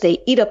they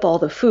eat up all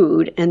the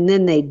food and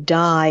then they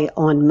die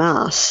en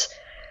masse.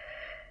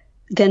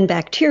 Then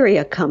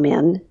bacteria come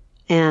in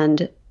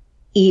and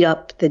eat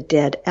up the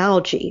dead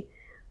algae.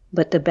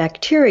 But the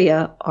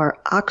bacteria are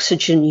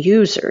oxygen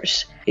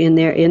users. In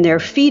their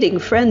feeding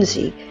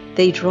frenzy,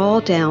 they draw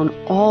down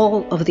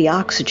all of the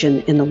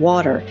oxygen in the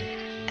water,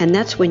 and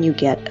that's when you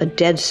get a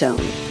dead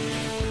zone.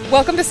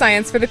 Welcome to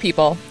Science for the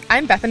People.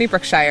 I'm Bethany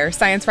Brookshire,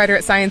 science writer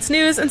at Science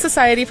News and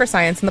Society for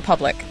Science and the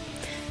Public.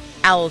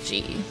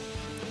 Algae.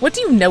 What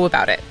do you know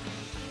about it?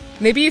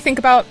 Maybe you think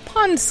about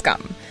pond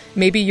scum.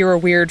 Maybe you're a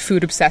weird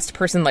food-obsessed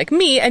person like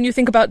me and you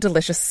think about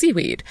delicious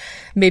seaweed.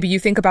 Maybe you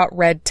think about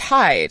red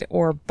tide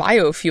or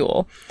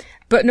biofuel.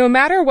 But no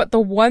matter what the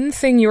one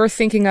thing you're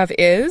thinking of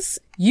is,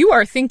 you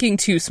are thinking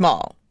too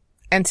small.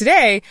 And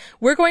today,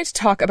 we're going to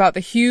talk about the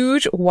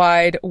huge,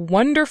 wide,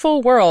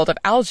 wonderful world of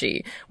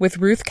algae with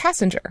Ruth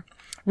Kassinger.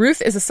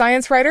 Ruth is a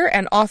science writer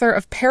and author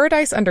of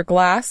Paradise Under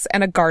Glass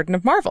and A Garden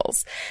of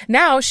Marvels.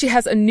 Now she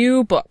has a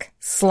new book,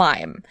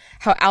 Slime: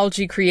 How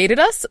Algae Created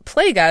Us,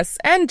 Plague Us,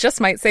 and Just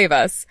Might Save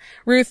Us.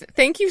 Ruth,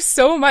 thank you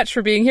so much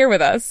for being here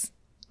with us.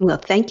 Well,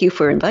 thank you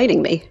for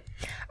inviting me.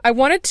 I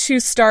wanted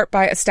to start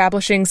by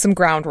establishing some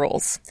ground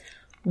rules.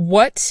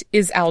 What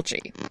is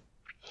algae?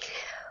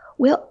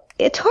 Well,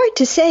 it's hard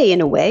to say in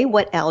a way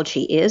what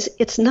algae is.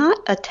 It's not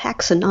a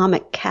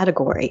taxonomic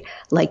category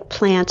like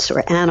plants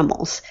or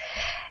animals.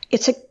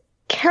 It's a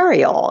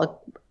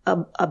carry-all,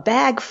 a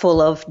bag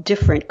full of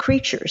different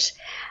creatures.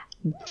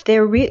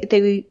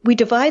 We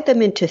divide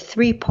them into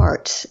three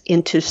parts,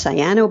 into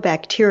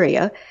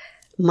cyanobacteria,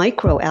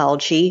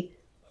 microalgae,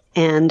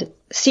 and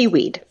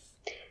seaweed.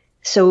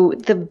 So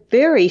the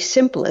very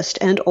simplest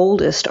and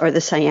oldest are the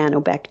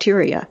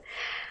cyanobacteria.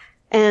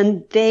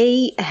 And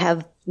they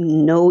have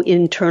no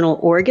internal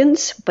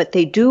organs, but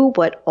they do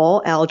what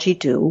all algae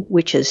do,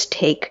 which is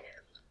take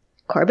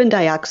carbon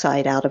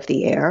dioxide out of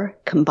the air,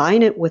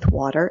 combine it with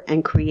water,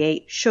 and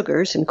create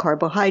sugars and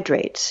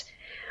carbohydrates.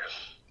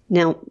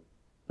 Now,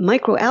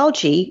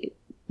 microalgae,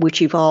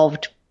 which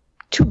evolved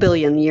 2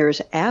 billion years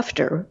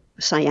after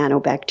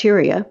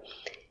cyanobacteria,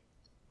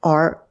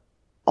 are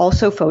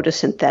also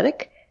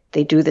photosynthetic.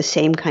 They do the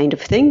same kind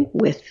of thing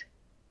with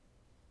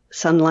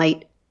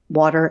sunlight,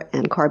 water,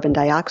 and carbon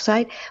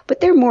dioxide, but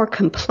they're more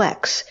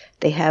complex.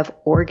 They have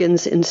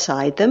organs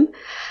inside them,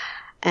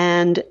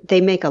 and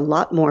they make a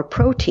lot more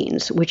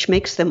proteins, which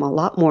makes them a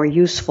lot more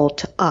useful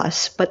to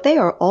us, but they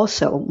are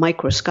also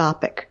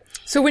microscopic.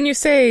 So when you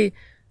say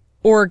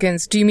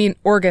organs, do you mean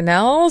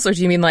organelles, or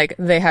do you mean like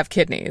they have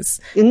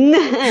kidneys?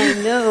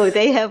 No,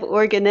 they have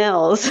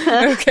organelles.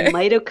 Okay.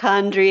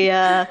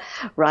 Mitochondria,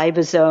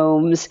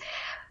 ribosomes.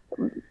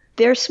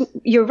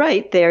 You're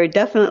right, they're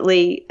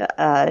definitely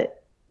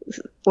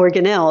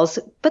organelles,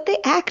 but they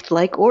act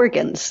like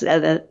organs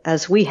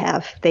as we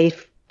have. They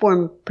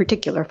form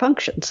particular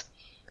functions.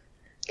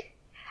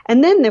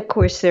 And then, of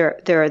course,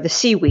 there are the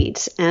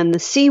seaweeds, and the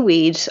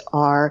seaweeds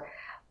are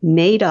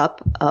made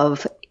up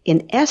of,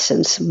 in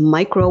essence,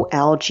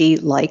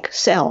 microalgae-like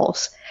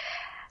cells.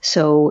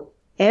 So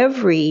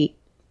every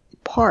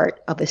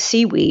part of a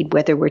seaweed,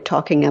 whether we're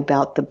talking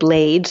about the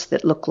blades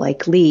that look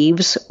like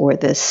leaves or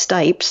the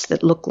stipes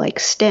that look like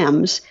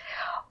stems,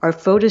 are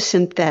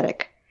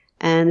photosynthetic.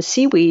 And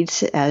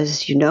seaweeds,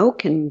 as you know,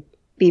 can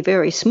be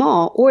very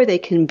small, or they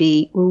can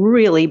be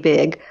really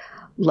big,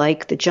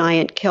 like the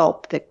giant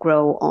kelp that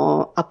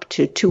grow up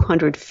to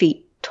 200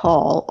 feet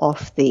tall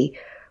off the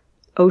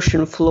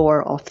ocean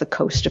floor off the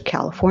coast of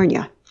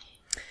California.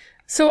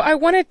 So I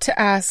wanted to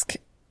ask,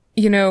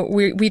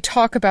 we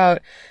talk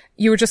about,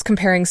 you were just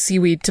comparing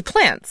seaweed to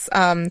plants.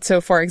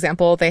 So for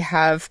example, they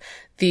have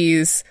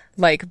these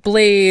like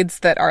blades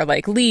that are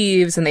like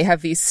leaves, and they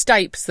have these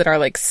stipes that are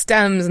like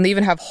stems, and they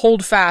even have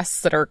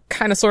holdfasts that are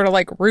kind of sort of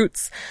like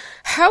roots.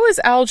 How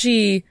is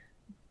algae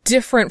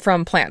different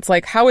from plants?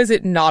 Like, how is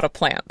it not a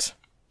plant?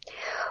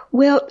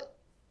 Well,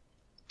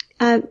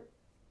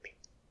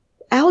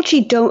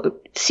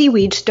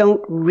 seaweeds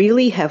don't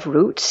really have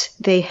roots.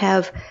 They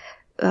have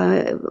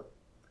a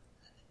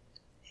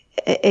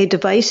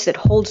device that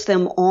holds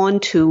them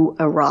onto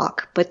a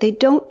rock, but they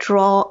don't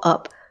draw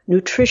up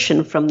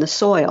nutrition from the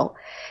soil.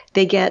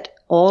 They get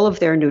all of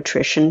their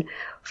nutrition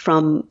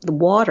from the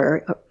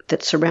water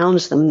that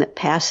surrounds them, that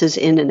passes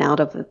in and out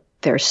of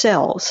their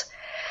cells.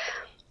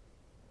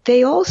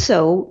 They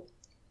also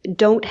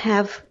don't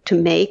have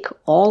to make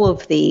all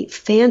of the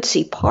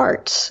fancy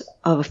parts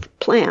of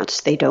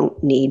plants. They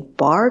don't need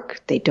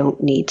bark. They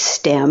don't need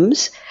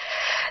stems.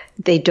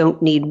 They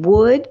don't need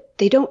wood.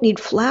 They don't need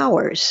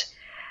flowers.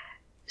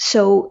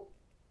 So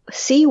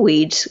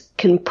seaweeds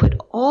can put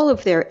all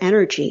of their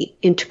energy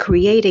into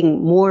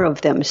creating more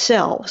of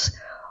themselves,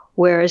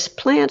 whereas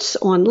plants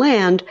on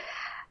land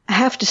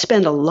have to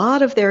spend a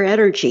lot of their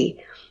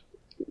energy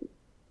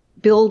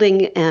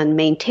building and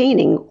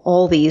maintaining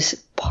all these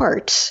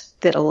parts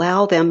that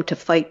allow them to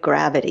fight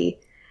gravity.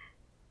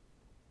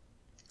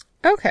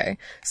 Okay.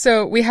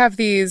 So we have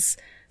these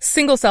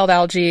single-celled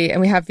algae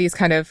and we have these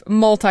kind of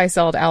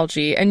multi-celled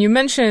algae. And you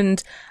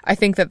mentioned, I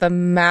think, that the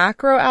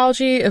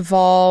macroalgae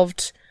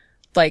evolved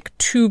like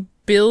 2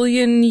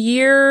 billion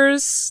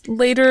years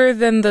later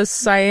than the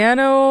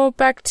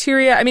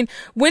cyanobacteria? I mean,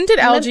 when did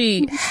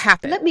algae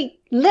happen?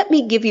 Let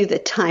me give you the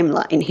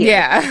timeline here.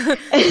 Yeah.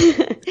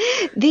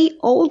 The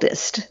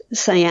oldest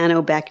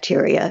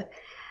cyanobacteria,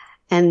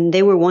 and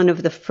they were one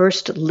of the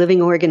first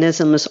living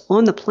organisms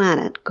on the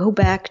planet, go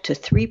back to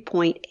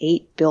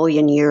 3.8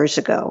 billion years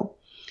ago.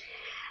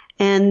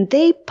 And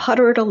they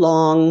puttered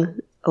along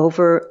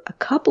over a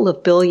couple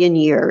of billion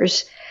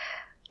years,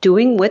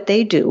 doing what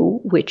they do,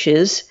 which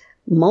is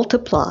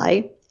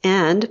multiply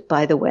and,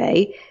 by the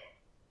way,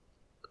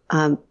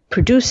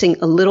 producing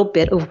a little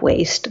bit of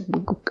waste.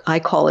 I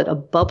call it a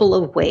bubble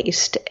of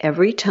waste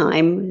every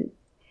time,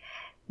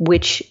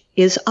 which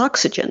is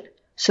oxygen.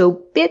 So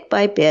bit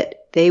by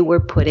bit, they were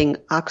putting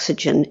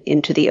oxygen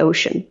into the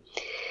ocean.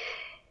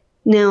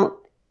 Now,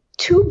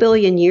 2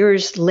 billion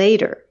years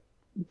later,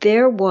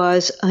 there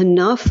was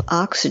enough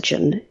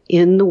oxygen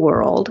in the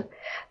world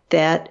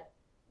that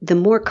the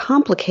more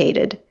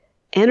complicated,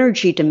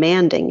 energy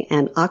demanding,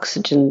 and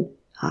oxygen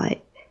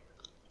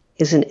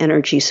is an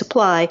energy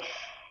supply,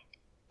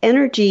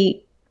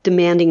 energy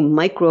demanding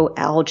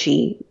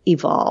microalgae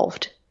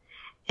evolved.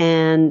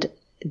 And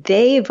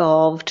they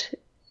evolved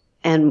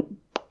and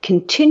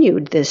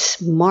continued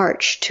this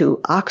march to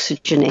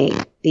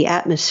oxygenate the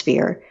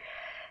atmosphere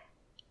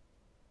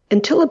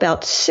until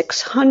about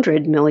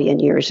 600 million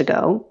years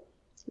ago,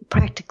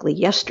 practically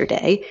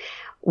yesterday,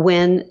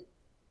 when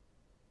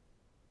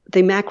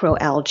the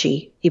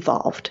macroalgae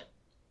evolved.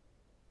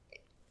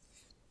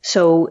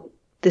 So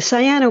the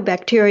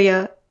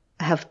cyanobacteria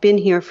have been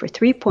here for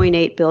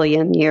 3.8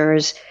 billion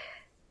years,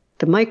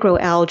 the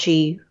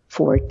microalgae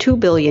for 2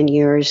 billion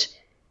years,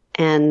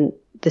 and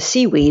the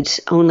seaweeds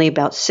only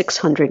about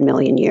 600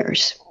 million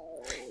years.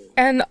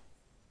 And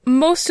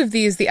most of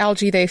these, the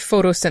algae, they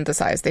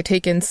photosynthesize. They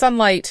take in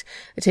sunlight,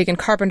 they take in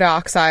carbon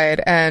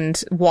dioxide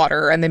and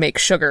water, and they make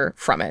sugar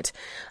from it.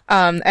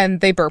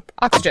 And they burp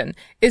oxygen.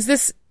 Is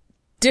this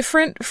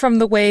different from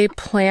the way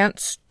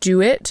plants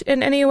do it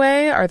in any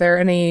way? Are there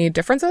any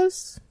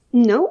differences?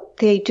 No,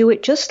 they do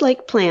it just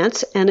like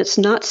plants, and it's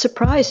not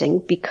surprising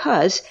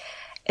because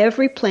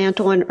every plant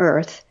on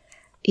Earth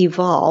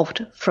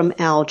evolved from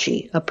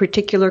algae, a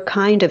particular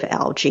kind of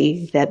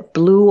algae that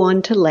blew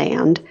onto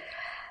land,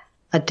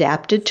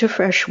 adapted to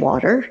fresh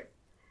water,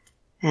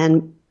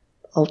 and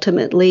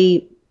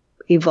ultimately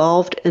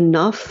evolved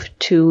enough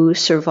to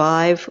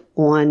survive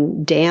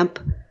on damp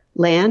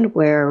land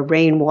where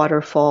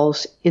rainwater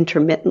falls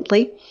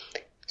intermittently.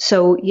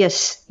 So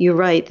yes, you're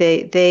right.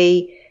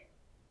 They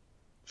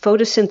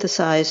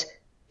photosynthesize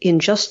in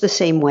just the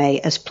same way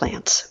as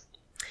plants.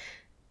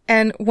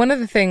 And one of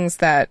the things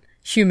that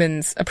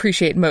humans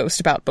appreciate most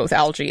about both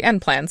algae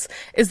and plants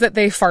is that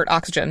they fart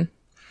oxygen.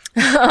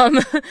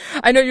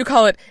 I know you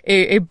call it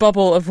a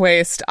bubble of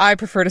waste. I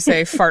prefer to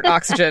say fart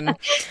oxygen.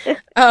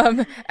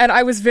 And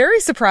I was very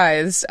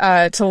surprised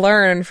to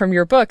learn from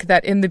your book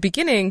that in the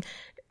beginning,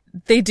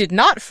 they did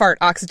not fart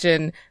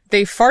oxygen.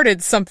 They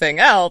farted something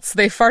else.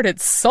 They farted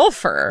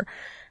sulfur.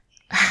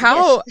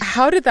 How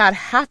did that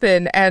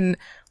happen, and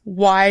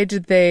why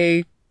did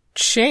they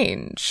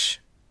change?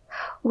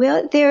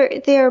 Well,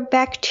 they're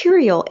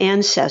bacterial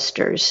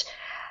ancestors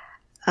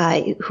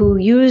who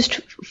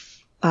used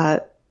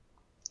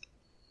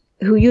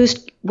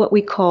what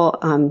we call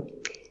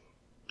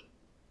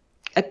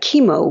a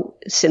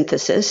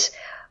chemosynthesis,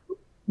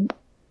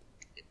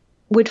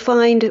 would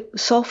find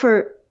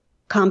sulfur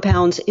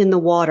compounds in the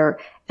water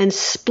and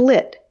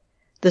split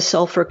the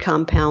sulfur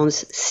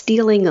compounds,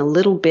 stealing a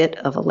little bit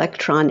of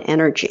electron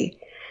energy.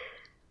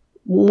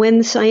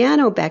 When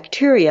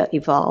cyanobacteria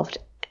evolved,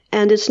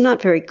 and it's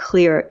not very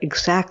clear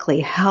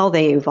exactly how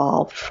they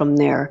evolved from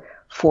their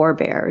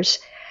forebears,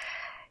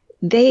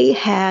 they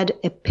had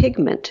a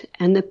pigment,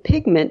 and the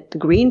pigment, the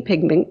green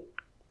pigment,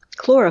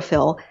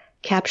 chlorophyll,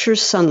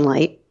 captures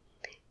sunlight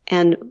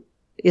and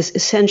is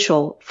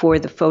essential for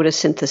the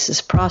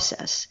photosynthesis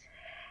process.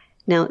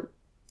 Now,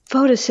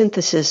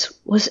 photosynthesis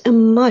was a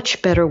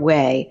much better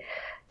way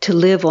to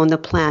live on the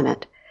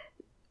planet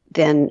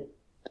than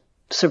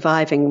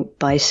surviving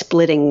by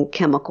splitting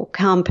chemical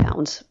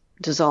compounds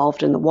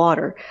dissolved in the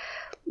water.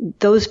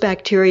 Those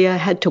bacteria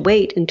had to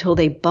wait until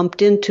they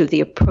bumped into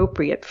the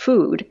appropriate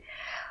food.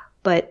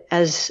 But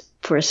as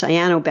for a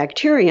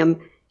cyanobacterium,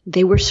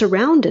 they were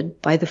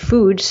surrounded by the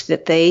foods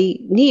that they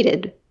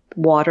needed,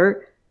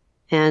 water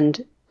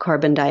and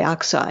carbon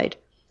dioxide.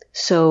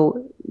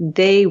 So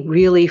they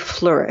really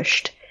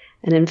flourished.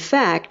 And in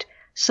fact,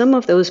 some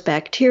of those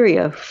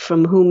bacteria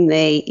from whom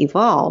they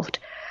evolved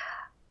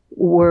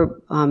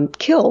were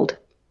killed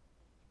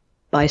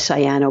by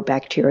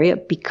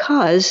cyanobacteria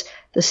because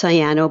the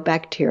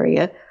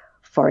cyanobacteria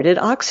farted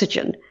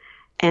oxygen.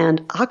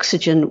 And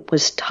oxygen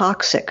was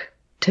toxic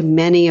to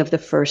many of the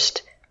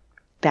first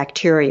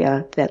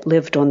bacteria that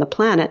lived on the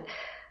planet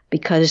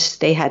because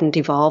they hadn't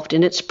evolved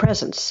in its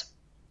presence.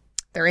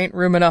 There ain't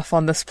room enough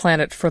on this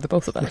planet for the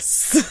both of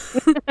us.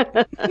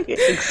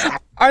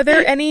 Are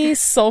there any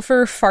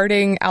sulfur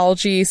farting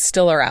algae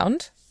still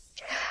around?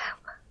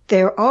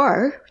 There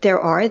are.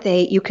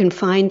 You can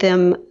find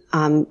them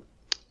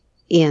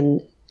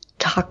in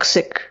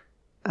toxic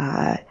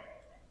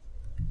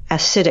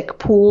acidic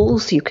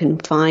pools. You can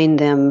find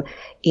them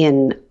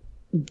in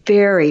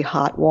very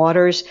hot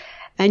waters,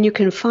 and you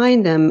can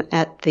find them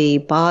at the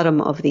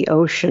bottom of the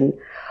ocean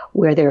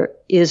where there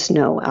is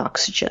no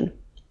oxygen.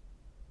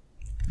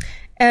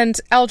 And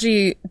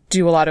algae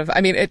do a lot of,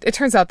 it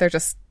turns out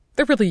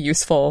they're really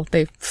useful.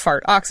 They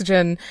fart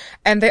oxygen,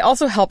 and they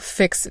also help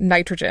fix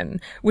nitrogen,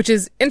 which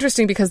is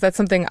interesting because that's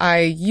something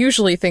I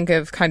usually think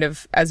of kind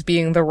of as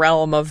being the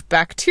realm of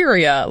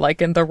bacteria,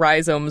 like in the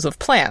rhizomes of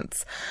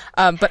plants.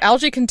 But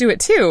algae can do it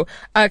too.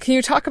 Can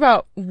you talk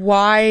about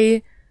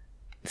why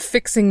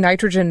fixing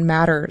nitrogen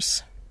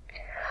matters?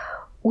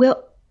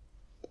 Well,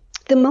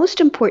 the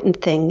most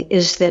important thing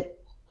is that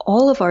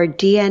all of our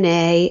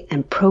DNA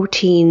and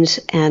proteins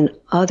and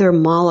other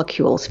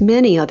molecules,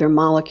 many other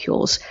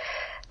molecules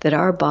that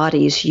our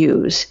bodies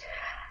use,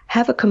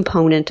 have a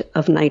component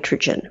of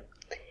nitrogen.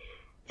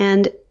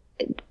 And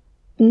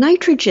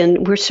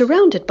nitrogen, we're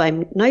surrounded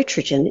by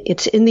nitrogen.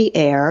 It's in the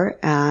air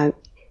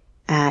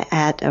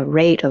at a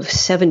rate of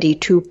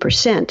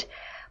 72%.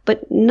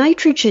 But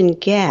nitrogen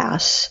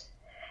gas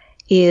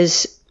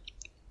is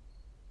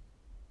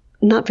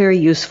not very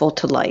useful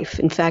to life.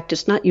 In fact,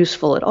 it's not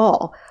useful at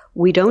all.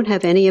 We don't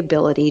have any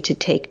ability to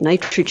take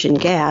nitrogen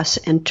gas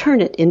and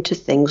turn it into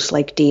things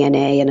like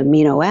DNA and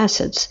amino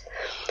acids.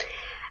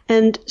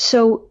 And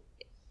so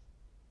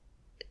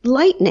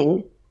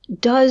lightning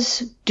does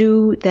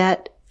do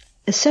that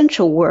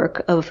essential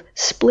work of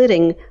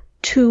splitting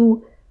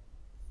two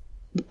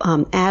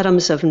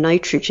atoms of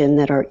nitrogen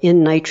that are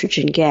in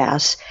nitrogen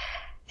gas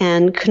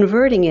and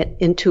converting it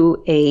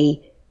into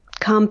a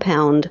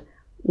compound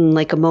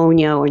like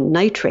ammonia or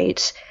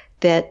nitrates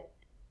that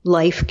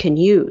life can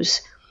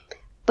use.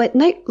 But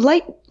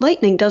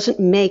lightning doesn't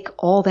make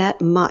all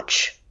that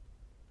much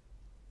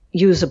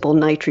usable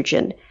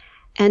nitrogen.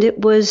 And it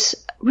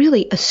was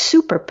really a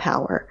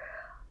superpower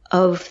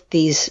of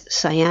these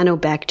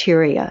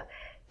cyanobacteria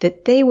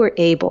that they were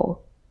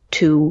able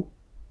to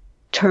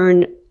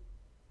turn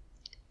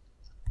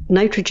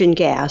nitrogen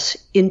gas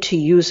into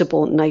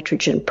usable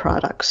nitrogen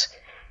products.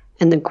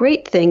 And the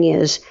great thing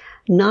is,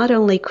 not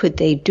only could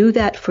they do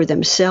that for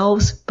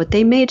themselves, but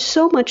they made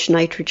so much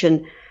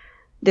nitrogen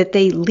that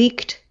they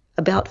leaked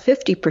about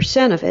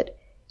 50% of it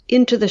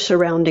into the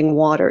surrounding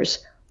waters,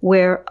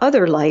 where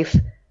other life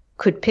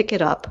could pick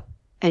it up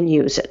and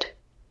use it.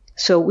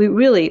 So we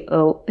really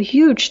owe a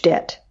huge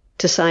debt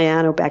to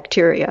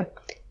cyanobacteria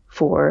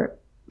for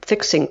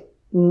fixing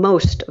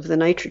most of the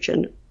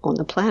nitrogen on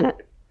the planet.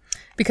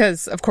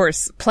 Because, of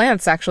course,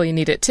 plants actually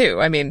need it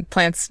too.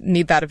 Plants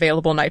need that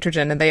available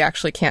nitrogen, and they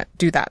actually can't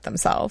do that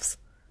themselves.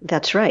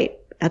 That's right.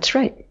 That's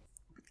right.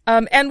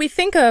 And we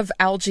think of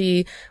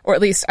algae, or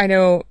at least I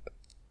know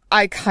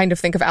I kind of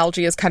think of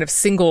algae as kind of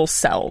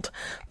single-celled,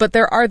 but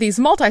there are these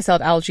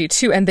multi-celled algae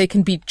too, and they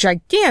can be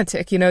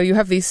gigantic. You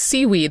have these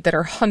seaweed that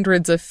are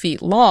hundreds of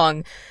feet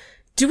long.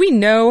 Do we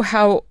know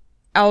how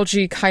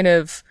algae kind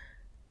of,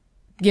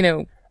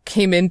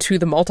 came into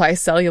the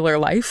multicellular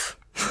life?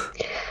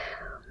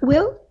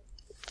 Well,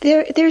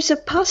 there's a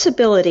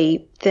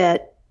possibility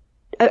that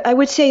I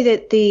would say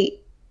that the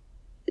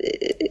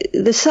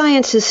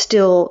science is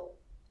still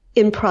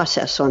in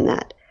process on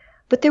that.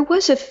 But there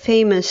was a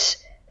famous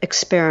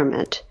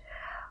experiment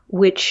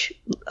which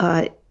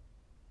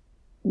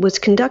was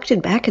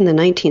conducted back in the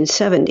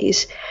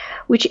 1970s,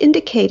 which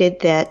indicated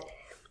that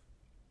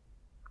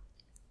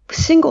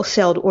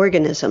single-celled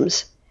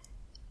organisms,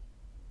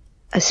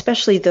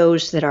 especially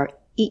those that are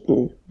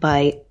eaten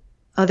by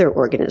other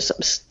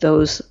organisms,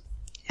 those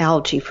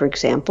algae, for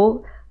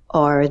example,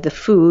 are the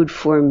food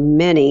for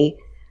many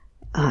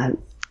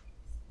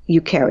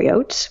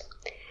eukaryotes.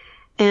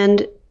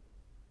 And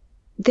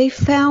they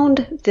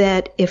found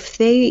that if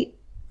they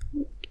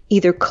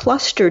either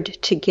clustered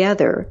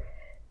together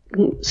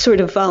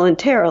sort of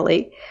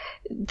voluntarily,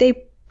 they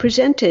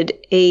presented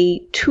a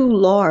too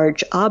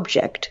large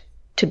object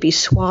to be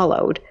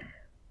swallowed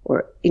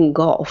or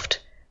engulfed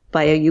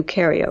by a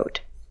eukaryote.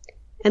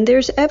 And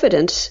there's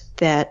evidence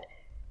that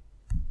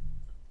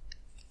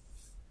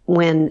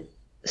when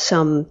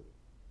some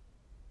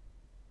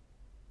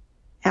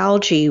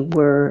algae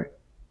were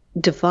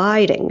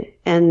dividing,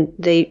 and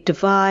they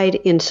divide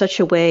in such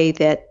a way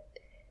that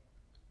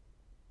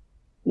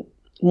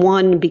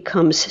one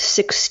becomes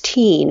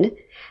 16,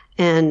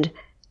 and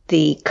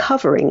the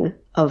covering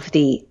of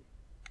the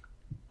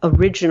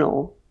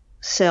original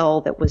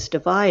cell that was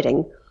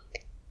dividing,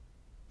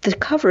 the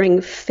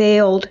covering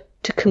failed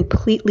to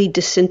completely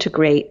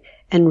disintegrate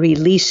and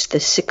release the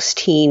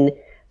 16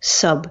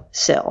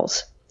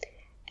 subcells.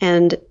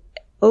 And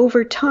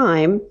over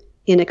time,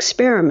 in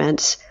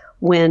experiments,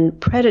 when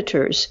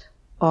predators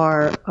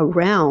are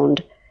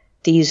around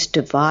these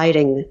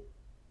dividing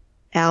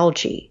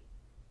algae,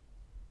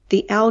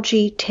 the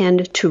algae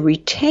tend to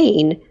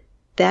retain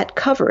that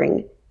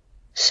covering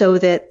so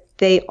that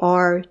they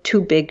are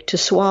too big to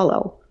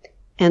swallow.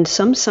 And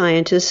some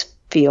scientists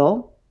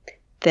feel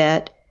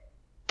that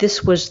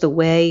this was the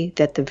way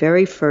that the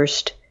very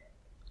first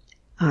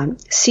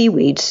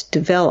seaweeds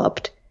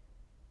developed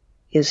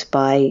is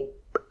by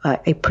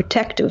a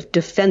protective,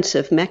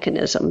 defensive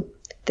mechanism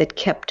that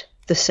kept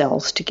the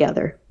cells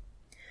together.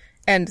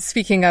 And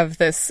speaking of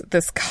this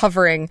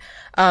covering,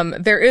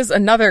 there is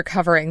another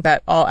covering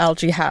that all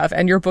algae have,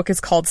 and your book is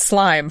called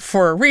Slime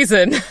for a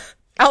reason.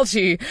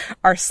 Algae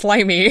are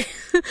slimy.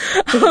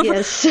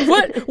 Yes.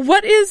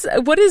 What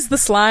is the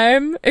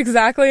slime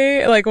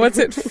exactly? Like, what's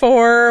it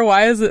for?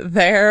 Why is it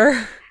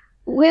there?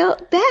 Well,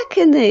 back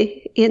in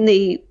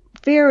the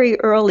very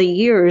early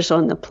years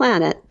on the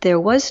planet, there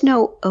was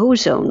no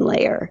ozone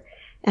layer.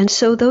 And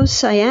so those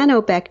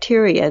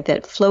cyanobacteria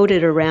that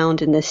floated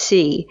around in the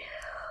sea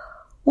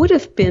would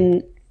have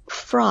been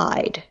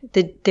fried.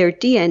 Their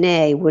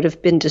DNA would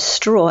have been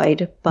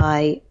destroyed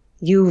by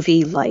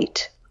UV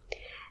light.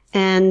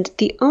 And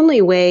the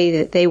only way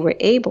that they were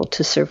able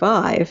to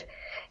survive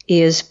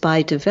is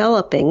by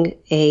developing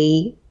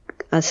a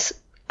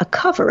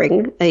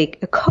covering, a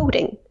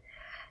coating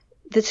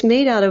that's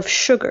made out of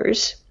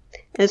sugars.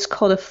 It's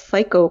called a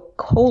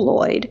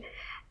phycocolloid,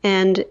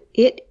 and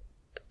it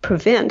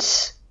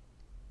prevents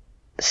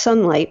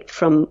sunlight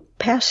from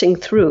passing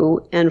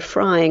through and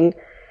frying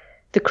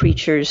the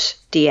creature's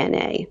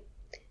DNA.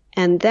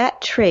 And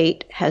that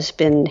trait has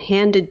been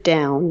handed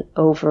down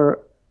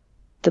over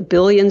the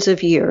billions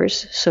of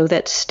years, so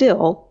that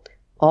still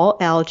all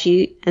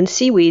algae and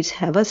seaweeds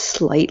have a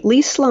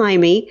slightly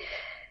slimy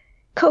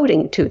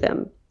coating to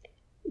them.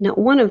 Now,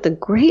 one of the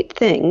great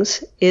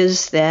things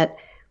is that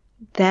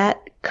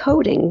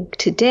coating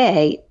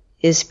today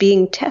is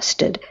being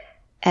tested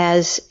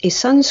as a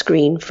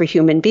sunscreen for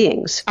human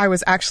beings. I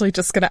was actually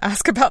just going to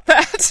ask about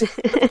that.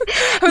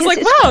 I was Yes,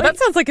 like, wow, that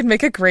sounds like it'd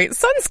make a great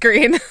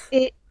sunscreen.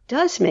 It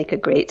does make a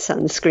great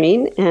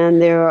sunscreen,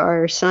 and there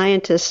are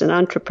scientists and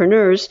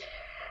entrepreneurs,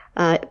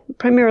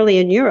 primarily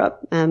in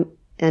Europe and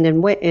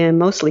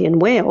mostly in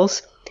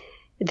Wales,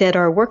 that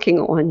are working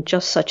on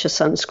just such a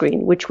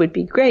sunscreen, which would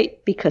be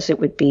great because it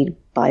would be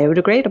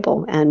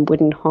biodegradable and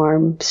wouldn't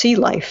harm sea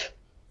life.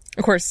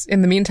 Of course,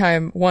 in the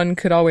meantime, one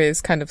could always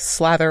kind of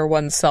slather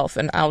oneself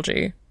in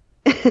algae.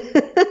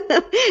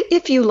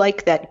 If you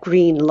like that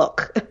green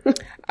look.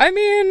 I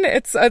mean,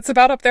 it's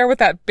about up there with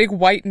that big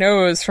white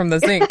nose from the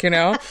zinc, you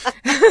know?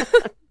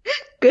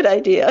 Good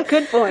idea.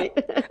 Good point.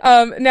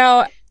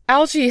 Now,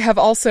 algae have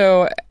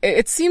also,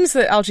 it seems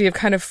that algae have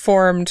kind of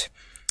formed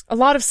a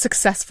lot of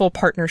successful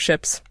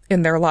partnerships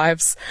in their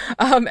lives.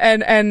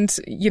 And,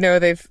 you know,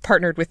 they've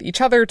partnered with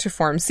each other to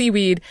form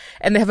seaweed,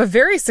 and they have a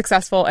very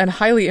successful and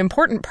highly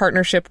important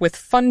partnership with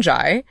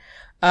fungi,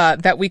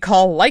 that we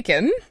call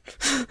lichen.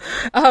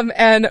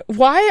 And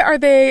why are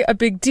they a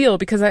big deal?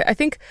 Because I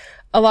think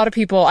a lot of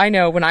people I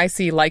know, when I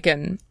see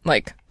lichen,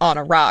 like, on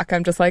a rock,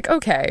 I'm just like,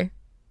 okay,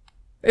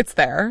 it's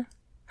there.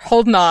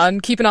 Holding on,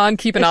 keeping on,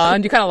 keeping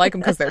on. You kind of like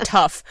them because they're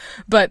tough.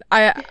 But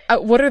why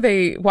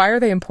are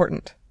they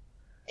important?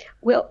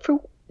 Well, for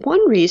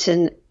one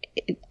reason,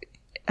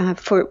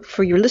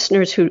 for your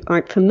listeners who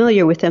aren't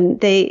familiar with them,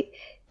 they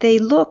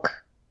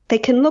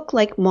can look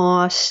like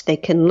moss, they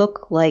can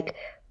look like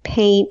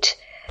paint,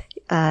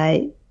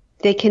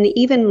 they can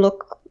even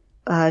look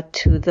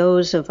to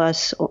those of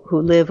us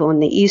who live on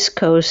the East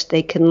Coast,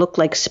 they can look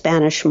like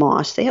Spanish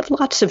moss. They have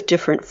lots of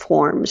different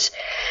forms.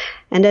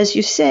 And as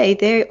you say,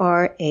 they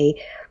are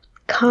a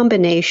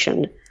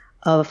combination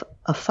of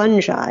a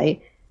fungi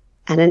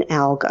and an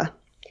alga.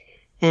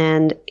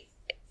 And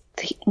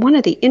one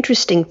of the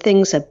interesting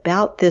things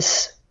about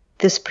this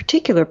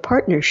particular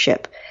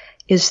partnership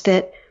is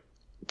that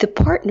the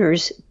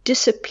partners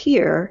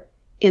disappear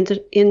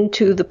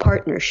into the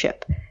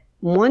partnership.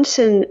 Once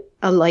a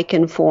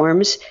lichen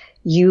forms,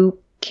 you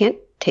can't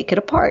take it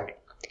apart.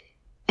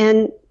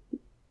 And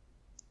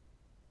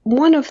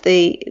one of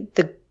the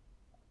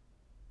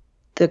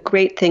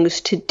great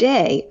things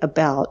today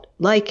about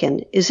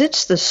lichen is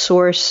it's the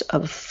source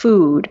of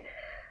food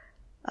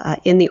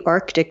in the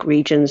Arctic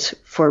regions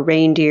for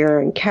reindeer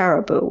and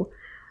caribou.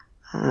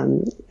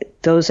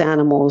 Those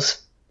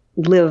animals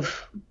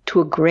live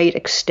to a great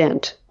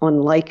extent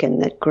on lichen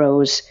that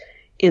grows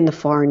in the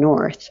far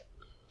north.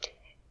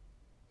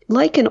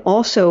 Lichen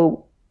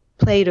also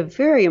played a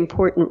very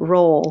important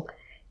role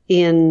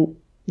in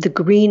the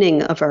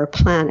greening of our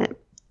planet.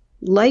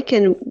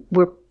 Lichen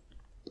were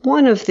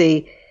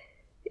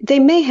they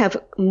may have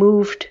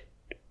moved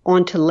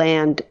onto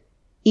land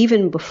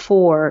even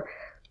before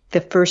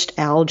the first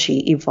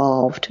algae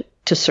evolved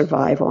to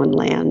survive on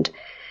land.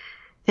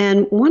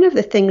 And one of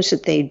the things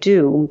that they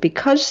do,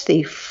 because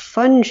the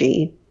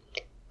fungi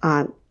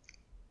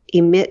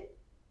emit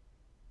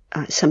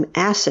some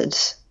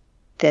acids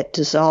that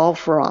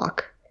dissolve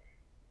rock,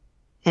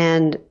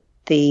 and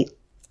the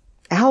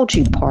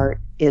algae part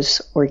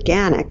is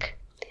organic,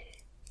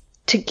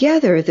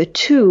 together the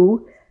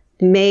two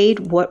made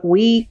what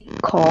we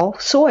call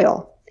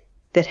soil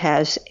that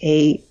has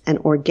an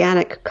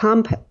organic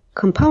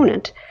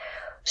component.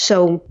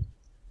 So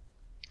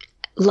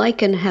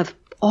lichen have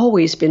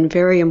always been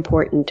very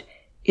important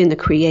in the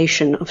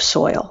creation of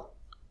soil.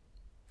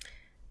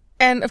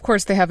 And of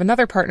course, they have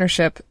another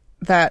partnership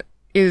that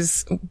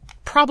is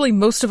probably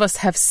most of us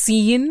have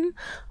seen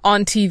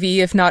on TV,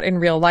 if not in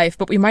real life,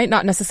 but we might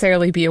not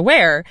necessarily be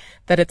aware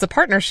that it's a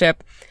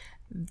partnership.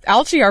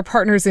 Algae are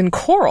partners in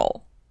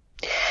coral.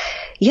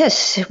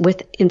 Yes,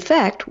 in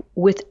fact,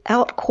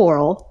 without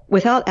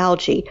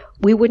algae,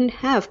 we wouldn't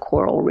have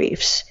coral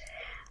reefs.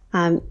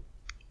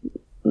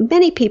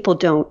 Many people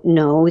don't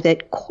know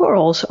that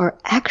corals are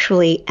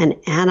actually an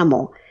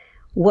animal.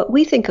 What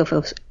we think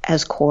of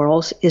as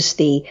corals is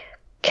the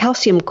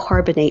calcium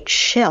carbonate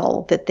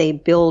shell that they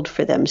build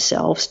for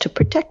themselves to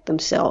protect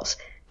themselves.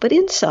 But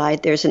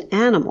inside there's an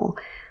animal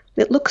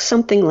that looks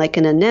something like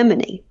an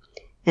anemone,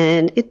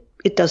 and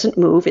it doesn't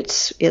move. It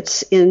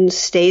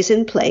stays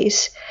in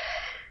place,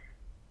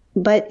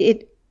 but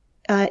it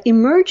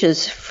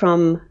emerges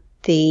from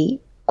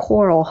the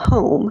coral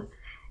home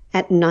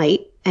at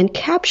night and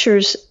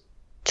captures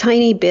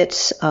tiny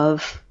bits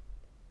of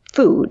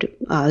food,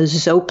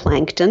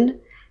 zooplankton,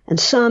 and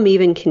some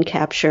even can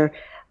capture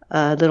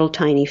little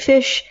tiny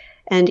fish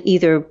and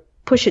either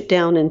push it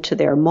down into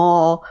their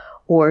maw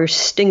or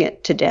sting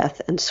it to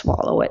death and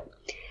swallow it.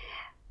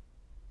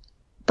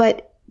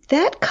 But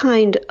that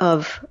kind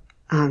of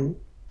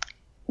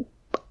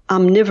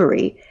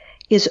omnivory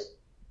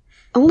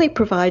only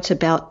provides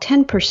about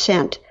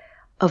 10%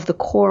 of the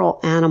coral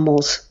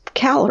animal's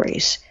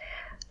calories.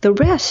 The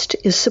rest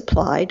is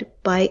supplied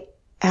by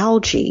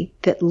algae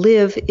that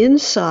live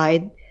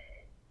inside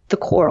the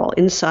coral,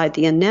 inside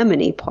the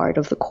anemone part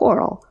of the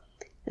coral.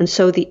 And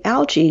so the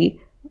algae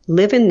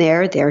live in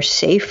there. They're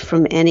safe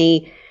from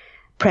any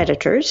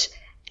predators,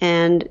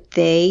 and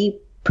they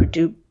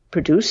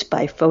produce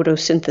by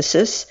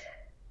photosynthesis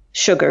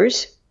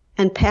sugars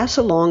and pass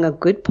along a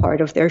good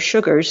part of their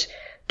sugars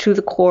to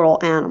the coral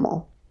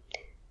animal.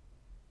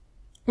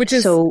 Which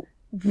is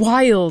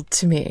wild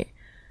to me.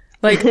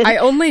 Like, I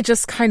only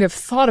just kind of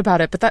thought about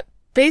it, but that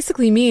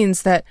basically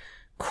means that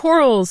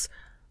corals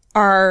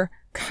are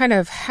kind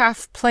of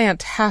half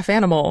plant, half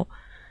animal.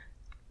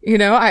 You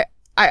know, I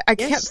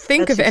can't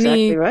think of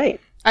any, exactly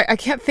right. I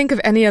can't think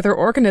of any other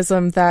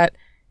organism that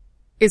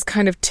is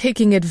kind of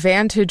taking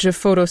advantage of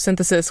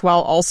photosynthesis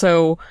while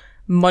also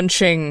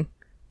munching,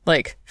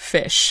 like,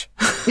 fish.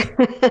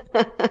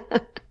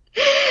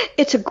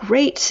 It's a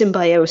great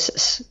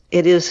symbiosis.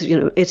 It is,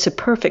 it's a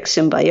perfect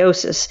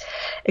symbiosis,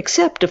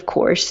 except, of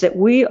course, that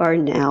we are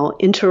now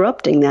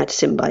interrupting that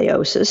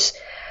symbiosis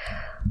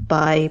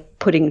by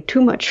putting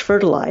too much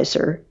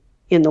fertilizer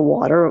in the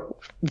water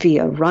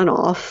via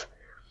runoff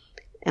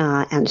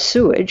and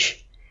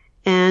sewage,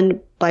 and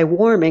by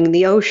warming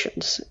the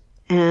oceans.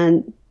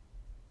 And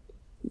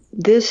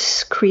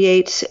this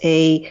creates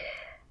a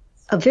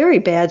very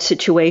bad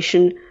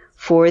situation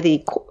for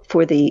the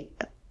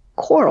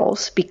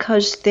corals,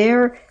 because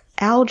their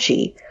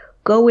algae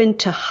go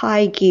into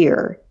high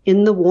gear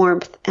in the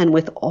warmth and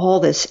with all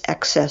this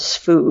excess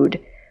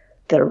food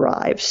that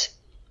arrives.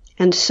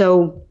 And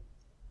so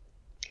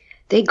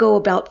they go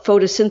about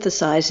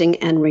photosynthesizing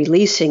and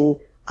releasing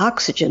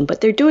oxygen,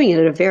 but they're doing it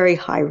at a very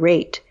high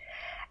rate.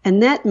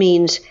 And that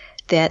means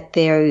that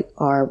they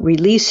are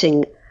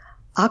releasing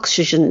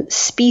oxygen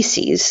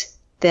species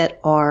that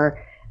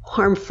are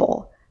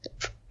harmful.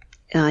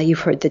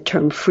 You've heard the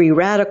term free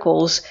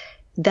radicals.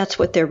 That's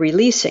what they're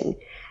releasing.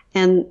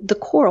 And the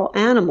coral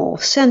animal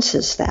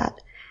senses that.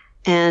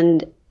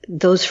 And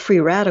those free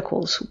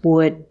radicals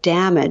would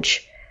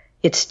damage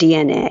its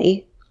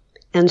DNA.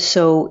 And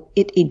so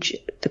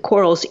the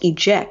corals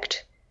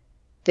eject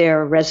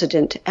their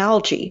resident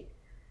algae.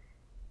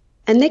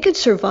 And they can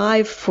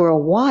survive for a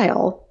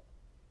while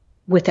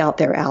without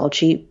their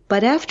algae,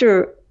 but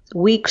after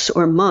weeks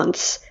or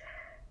months,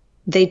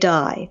 they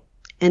die.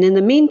 And in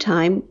the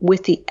meantime,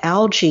 with the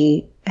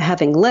algae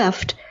having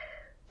left,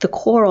 the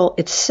coral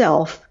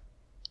itself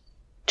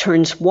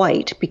turns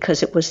white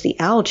because it was the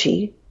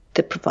algae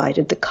that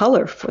provided the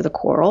color for the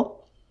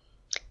coral,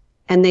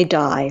 and they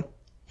die.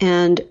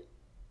 And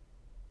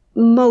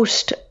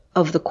most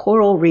of the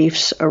coral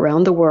reefs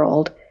around the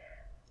world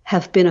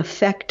have been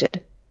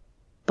affected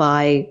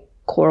by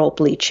coral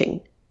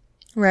bleaching.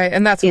 Right,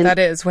 and that's what that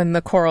is, when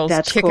the corals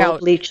kick out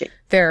bleaching.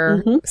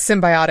 Their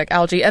symbiotic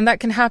algae. And that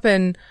can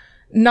happen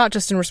not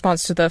just in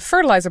response to the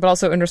fertilizer, but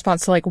also in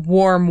response to, like,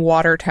 warm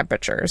water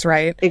temperatures,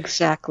 right?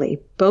 Exactly.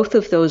 Both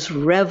of those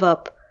rev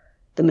up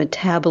the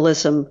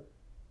metabolism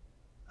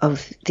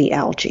of the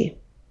algae.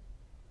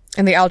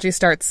 And the algae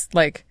starts,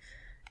 like,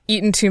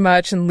 eating too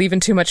much and leaving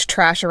too much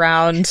trash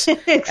around.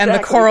 Exactly. And the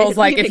coral's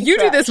like, if you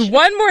do this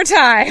one more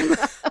time,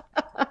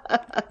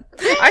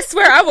 I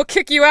swear I will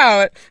kick you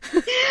out.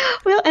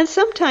 Well, and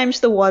sometimes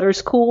the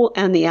water's cool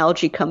and the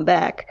algae come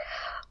back.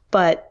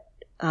 But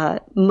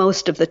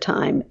most of the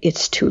time,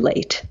 it's too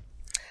late.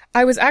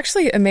 I was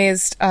actually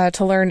amazed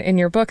to learn in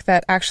your book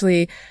that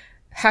actually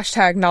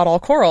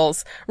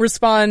 #NotAllCorals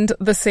respond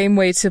the same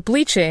way to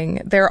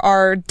bleaching. There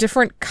are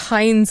different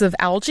kinds of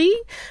algae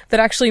that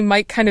actually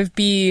might kind of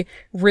be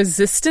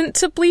resistant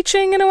to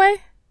bleaching in a way.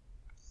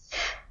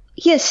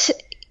 Yes,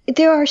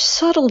 there are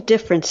subtle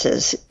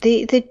differences.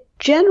 The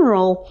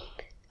general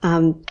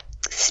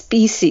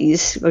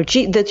species, or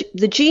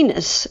the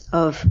genus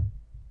of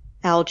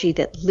algae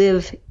that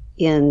live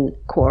in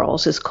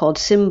corals is called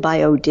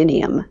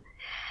Symbiodinium.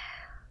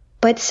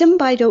 But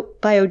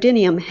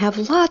Symbiodinium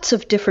have lots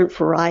of different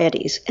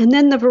varieties, and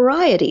then the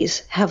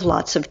varieties have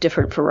lots of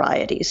different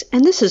varieties.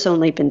 And this has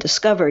only been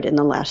discovered in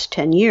the last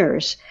 10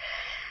 years.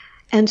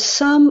 And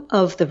some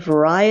of the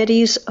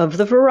varieties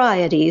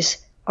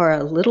are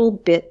a little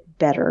bit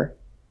better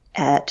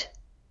at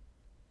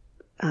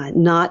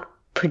not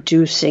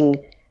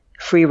producing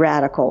free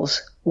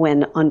radicals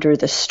when under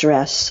the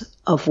stress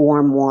of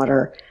warm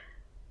water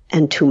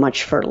and too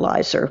much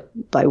fertilizer,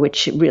 by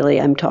which really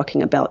I'm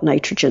talking about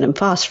nitrogen and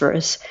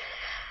phosphorus.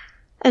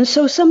 And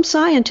so some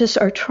scientists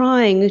are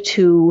trying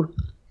to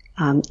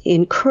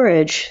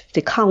encourage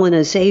the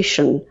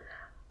colonization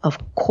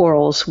of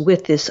corals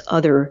with this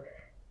other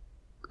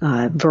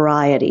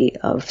variety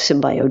of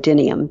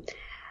Symbiodinium.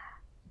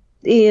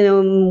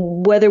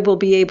 Whether we'll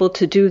be able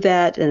to do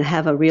that and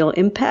have a real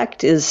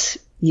impact is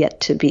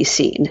yet to be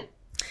seen.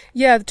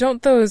 Yeah,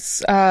 don't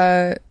those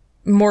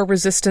more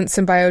resistant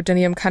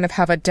Symbiodinium kind of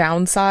have a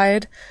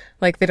downside?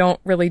 Like they don't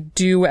really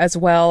do as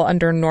well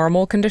under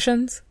normal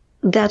conditions?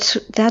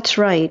 That's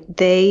right.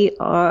 They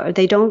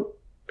don't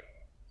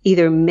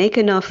either make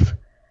enough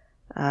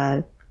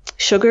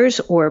sugars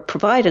or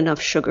provide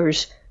enough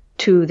sugars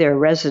to their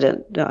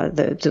resident,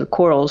 the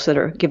corals that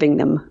are giving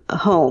them a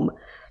home.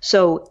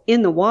 So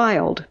in the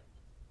wild,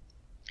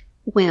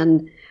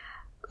 when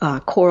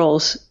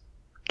corals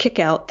kick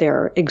out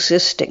their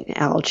existing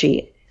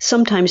algae,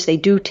 sometimes they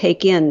do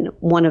take in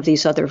one of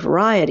these other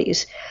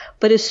varieties,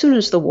 but as soon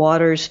as the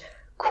waters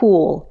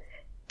cool,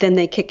 then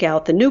they kick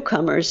out the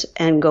newcomers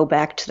and go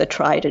back to the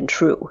tried and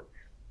true.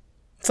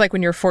 It's like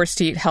when you're forced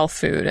to eat health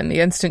food and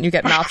the instant you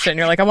get an option,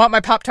 you're like, I want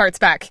my Pop-Tarts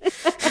back.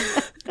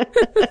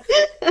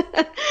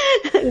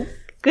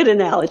 Good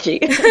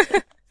analogy.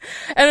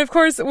 And of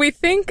course, we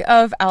think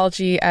of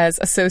algae as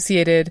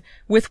associated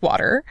with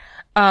water,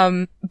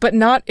 but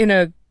not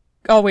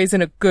always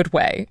in a good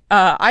way.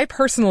 I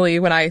personally,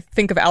 when I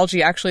think of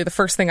algae, actually the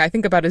first thing I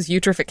think about is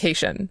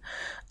eutrophication,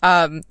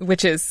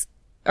 which is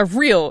a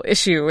real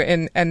issue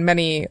in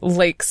many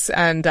lakes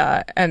and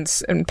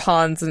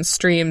ponds and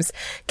streams.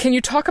 Can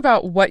you talk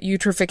about what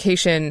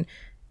eutrophication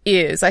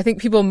is? I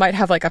think people might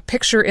have like a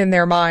picture in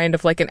their mind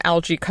of like an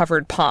algae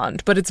covered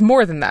pond, but it's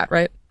more than that,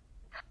 right?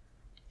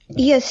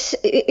 Yes,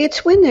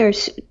 it's when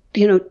there's,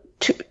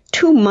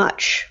 too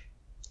much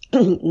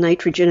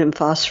nitrogen and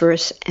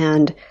phosphorus,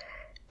 and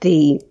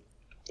the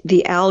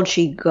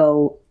algae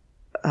go,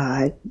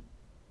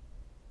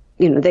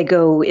 they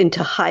go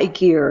into high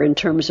gear in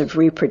terms of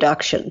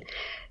reproduction.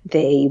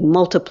 They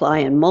multiply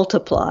and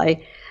multiply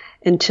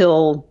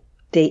until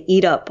they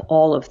eat up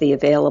all of the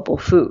available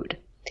food.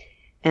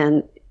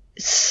 And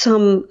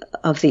some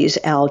of these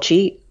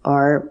algae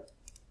are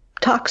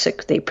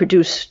toxic. They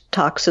produce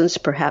toxins,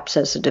 perhaps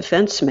as a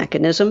defense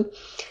mechanism.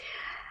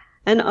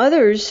 And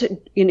others,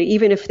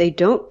 even if they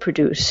don't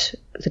produce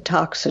the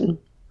toxin,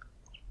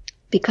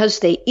 because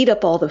they eat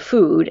up all the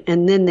food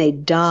and then they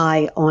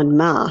die en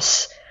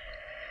masse,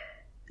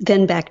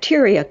 then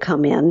bacteria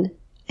come in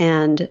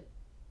and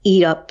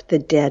eat up the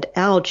dead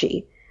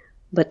algae.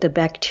 But the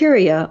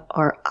bacteria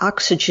are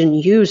oxygen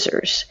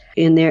users.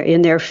 In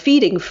their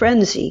feeding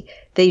frenzy,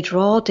 they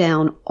draw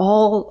down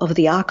all of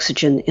the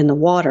oxygen in the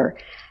water,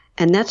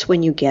 and that's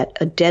when you get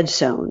a dead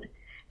zone,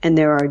 and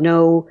there are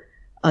no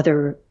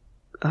other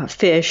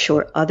fish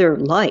or other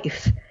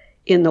life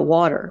in the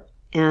water.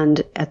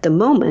 And at the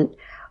moment,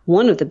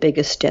 one of the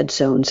biggest dead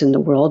zones in the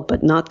world,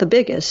 but not the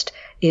biggest,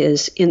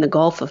 is in the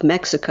Gulf of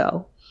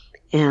Mexico.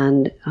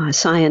 And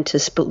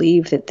scientists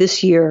believe that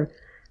this year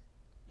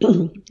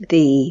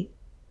the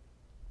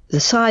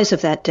size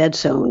of that dead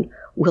zone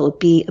will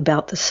be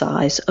about the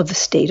size of the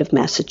state of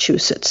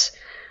Massachusetts.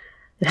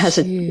 It has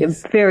a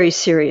very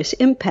serious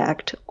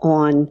impact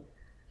on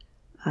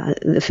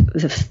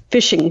the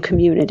fishing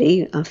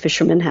community.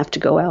 Fishermen have to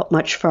go out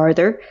much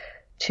farther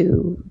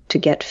to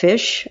get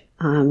fish.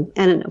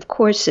 And of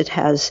course, it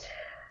has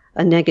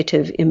a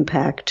negative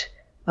impact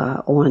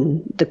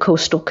on the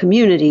coastal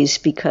communities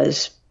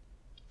because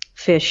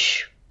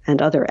fish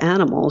and other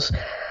animals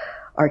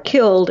are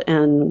killed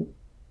and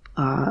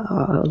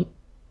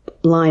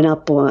line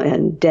up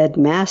in dead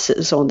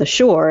masses on the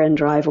shore and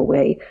drive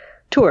away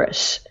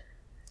tourists.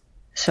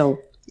 So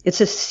it's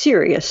a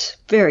serious,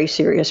 very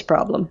serious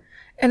problem.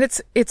 And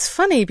it's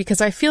funny because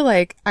I feel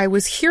like I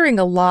was hearing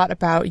a lot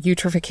about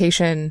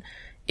eutrophication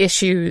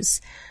issues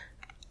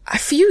a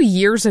few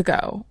years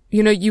ago.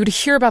 You'd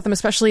hear about them,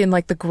 especially in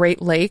like the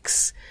Great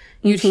Lakes.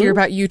 You'd hear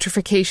about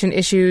eutrophication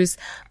issues,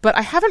 but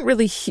I haven't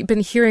really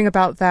been hearing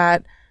about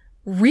that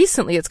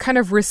recently. It's kind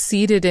of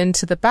receded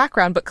into the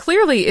background, but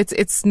clearly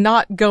it's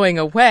not going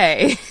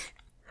away.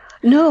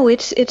 No,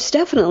 it's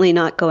definitely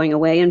not going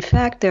away. In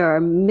fact, there are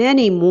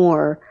many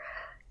more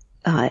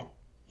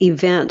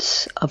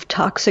events of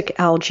toxic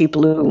algae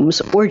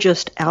blooms, or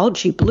just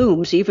algae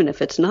blooms, even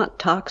if it's not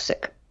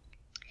toxic,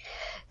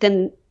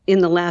 then in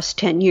the last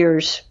 10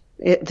 years,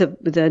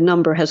 the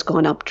number has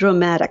gone up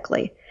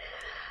dramatically.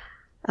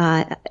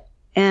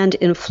 And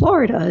in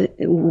Florida,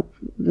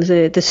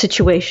 the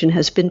situation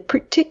has been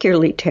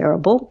particularly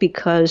terrible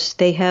because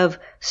they have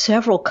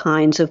several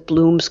kinds of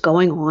blooms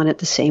going on at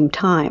the same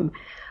time.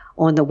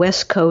 On the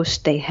West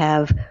Coast, they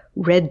have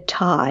red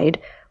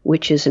tide,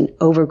 which is an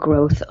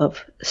overgrowth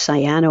of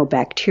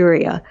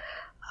cyanobacteria,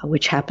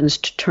 which happens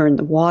to turn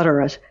the water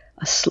a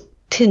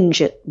tinge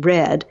it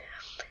red.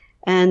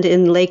 And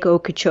in Lake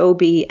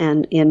Okeechobee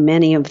and in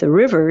many of the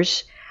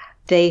rivers,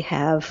 they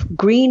have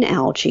green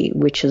algae,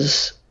 which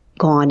has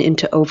gone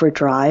into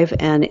overdrive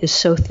and is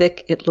so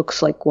thick it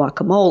looks like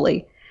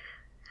guacamole.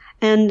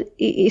 And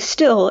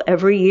still,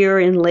 every year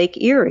in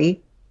Lake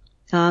Erie,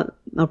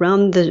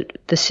 around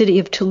the city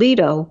of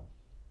Toledo,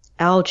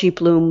 algae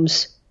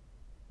blooms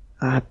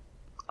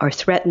are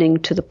threatening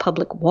to the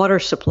public water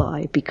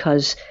supply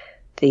because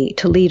the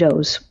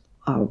Toledo's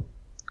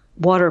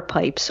water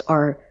pipes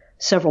are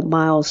several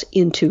miles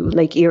into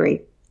Lake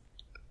Erie.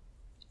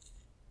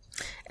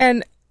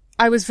 And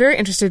I was very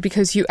interested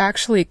because you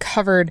actually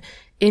covered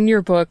in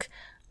your book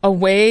a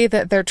way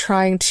that they're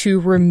trying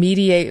to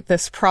remediate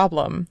this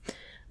problem,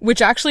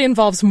 which actually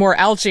involves more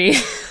algae.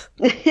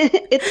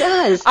 It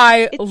does.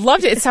 I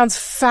loved it. It sounds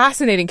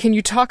fascinating. Can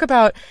you talk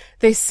about,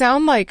 they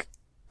sound like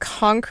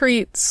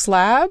concrete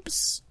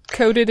slabs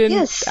coated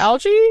in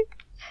algae?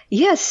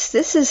 Yes,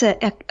 this is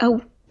a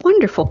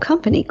wonderful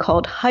company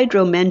called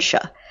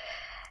Hydromentia.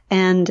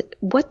 And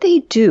what they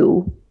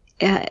do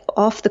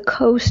off the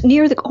coast,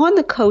 on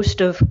the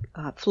coast of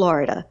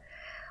Florida,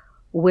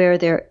 where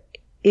there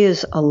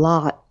is a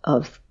lot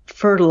of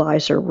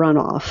fertilizer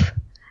runoff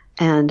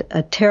and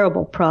a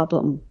terrible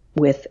problem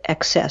with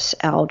excess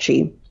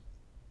algae,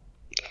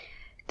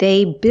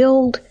 they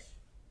build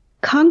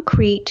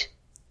concrete,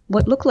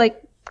 what looked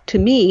like to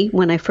me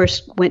when I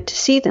first went to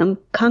see them,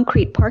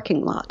 concrete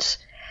parking lots.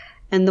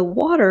 And the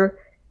water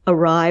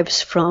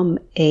arrives from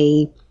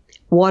a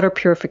water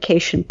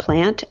purification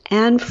plant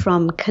and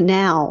from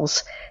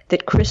canals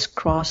that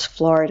crisscross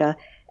Florida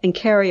and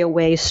carry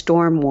away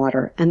storm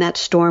water. And that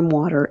storm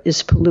water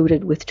is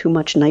polluted with too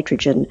much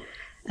nitrogen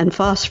and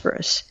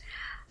phosphorus.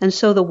 And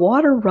so the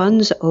water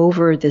runs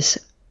over this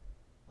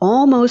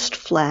almost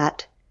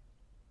flat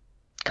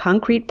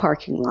concrete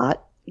parking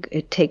lot.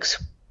 It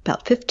takes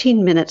about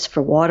 15 minutes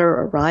for water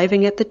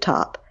arriving at the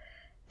top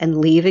and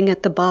leaving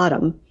at the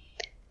bottom.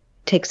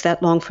 It takes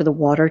that long for the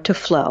water to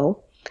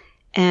flow.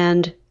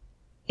 And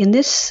in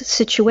this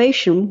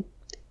situation,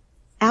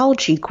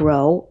 algae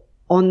grow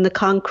on the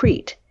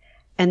concrete.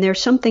 And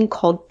there's something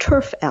called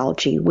turf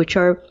algae, which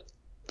are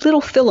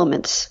little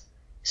filaments.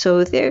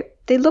 So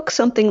they look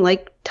something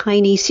like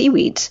tiny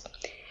seaweeds.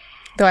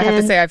 Though I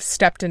have to say I've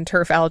stepped in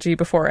turf algae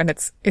before, and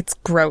it's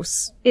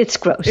gross. It's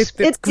gross.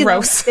 It's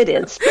gross. It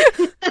is.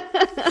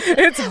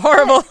 It's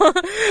horrible,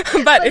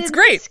 but it's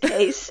great. In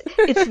this case,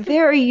 it's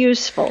very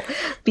useful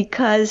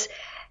because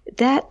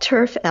that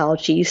turf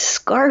algae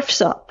scarfs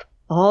up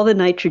all the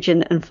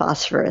nitrogen and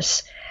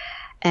phosphorus,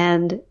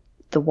 and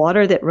the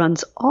water that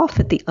runs off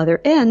at the other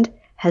end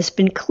has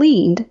been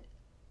cleaned,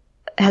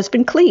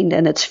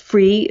 and it's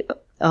free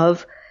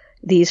of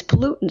these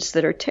pollutants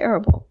that are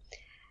terrible.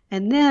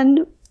 And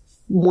then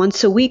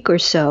once a week or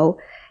so,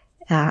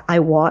 I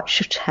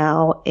watched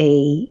how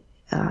a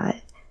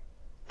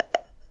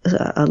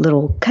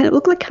little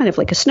kind of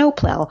like a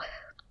snowplow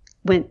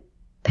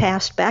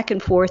passed back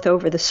and forth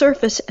over the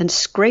surface and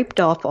scraped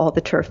off all the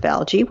turf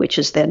algae, which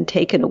is then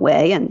taken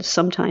away, and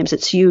sometimes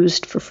it's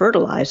used for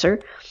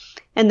fertilizer,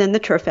 and then the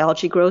turf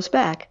algae grows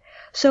back.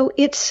 So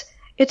it's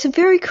a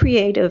very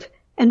creative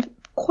and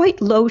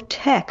quite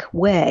low-tech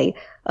way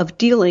of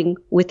dealing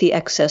with the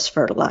excess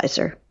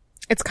fertilizer.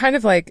 It's kind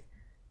of like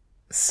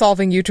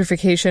solving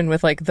eutrophication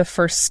with like the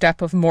first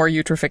step of more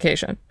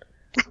eutrophication.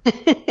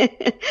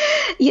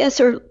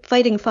 Yes, or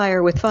fighting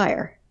fire with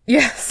fire.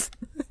 Yes,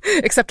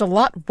 except a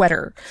lot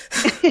wetter.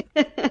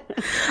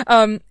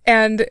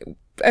 And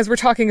as we're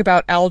talking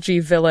about algae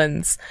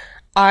villains,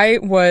 I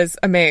was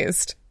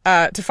amazed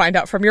to find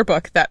out from your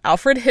book that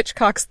Alfred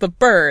Hitchcock's The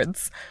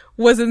Birds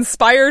was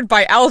inspired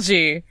by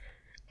algae,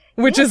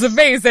 which is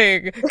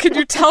amazing. Can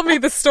you tell me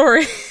the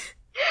story?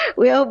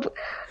 Well,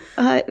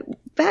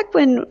 back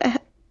when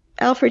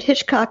Alfred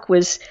Hitchcock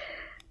was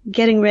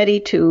getting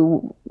ready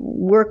to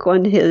work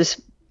on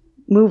his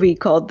movie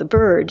called The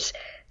Birds,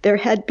 there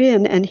had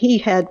been, and he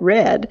had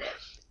read,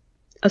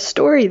 a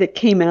story that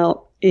came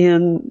out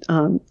in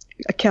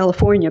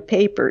California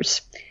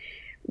papers,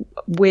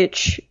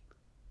 which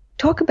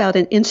talk about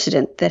an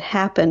incident that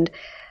happened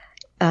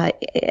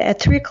at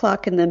 3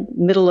 o'clock in the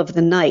middle of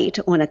the night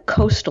in a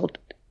coastal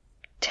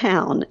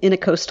town.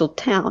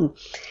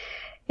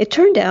 It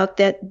turned out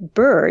that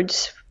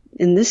birds,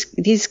 in this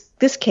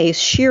case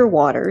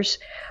shearwaters,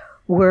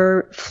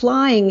 were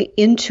flying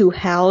into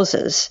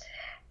houses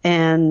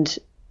and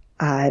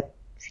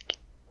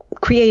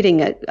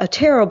creating a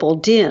terrible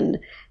din,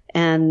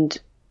 and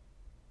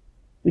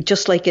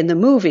just like in the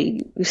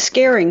movie,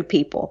 scaring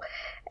people.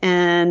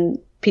 And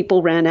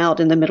people ran out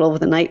in the middle of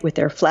the night with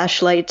their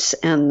flashlights,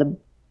 and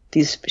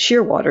these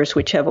shearwaters,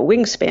 which have a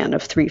wingspan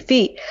of 3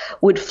 feet,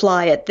 would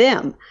fly at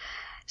them.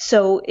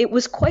 So it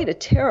was quite a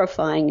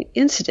terrifying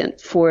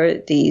incident for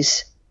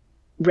these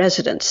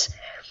residents.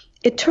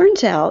 It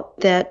turns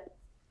out that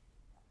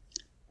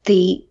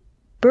the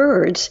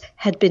birds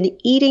had been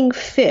eating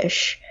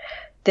fish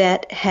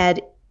that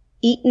had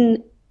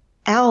eaten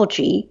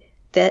algae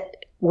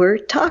that were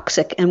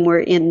toxic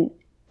and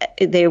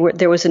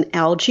there was an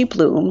algae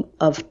bloom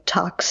of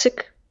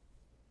toxic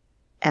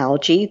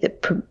algae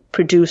that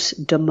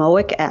produced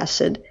domoic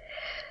acid,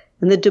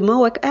 and the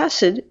domoic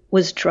acid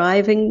was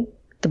driving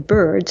the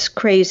birds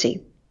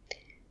crazy.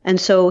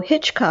 And so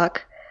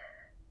Hitchcock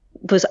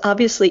was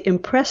obviously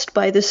impressed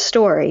by this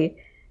story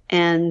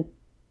and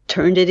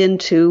turned it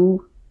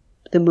into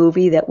the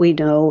movie that we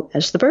know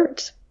as The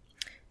Birds.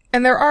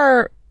 And there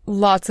are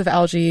lots of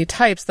algae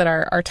types that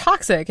are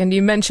toxic, and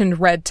you mentioned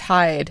red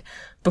tide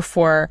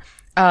before.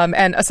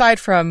 And aside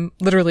from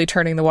literally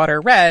turning the water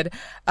red,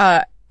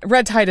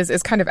 red tide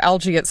is kind of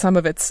algae at some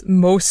of its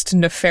most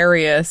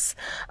nefarious.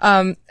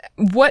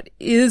 What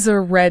is a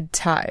red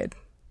tide?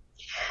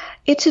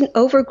 It's an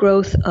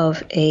overgrowth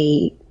of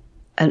a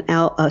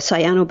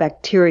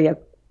cyanobacteria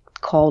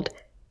called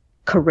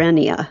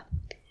Karenia,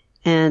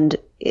 and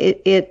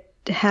it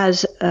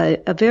has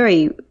a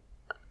very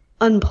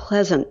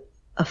unpleasant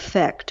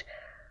effect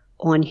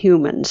on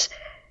humans,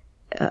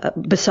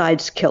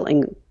 besides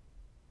killing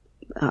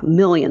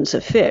millions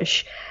of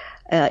fish.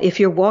 If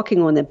you're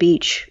walking on the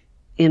beach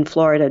in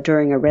Florida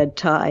during a red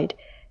tide,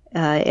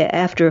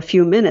 after a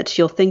few minutes,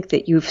 you'll think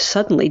that you've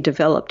suddenly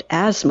developed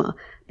asthma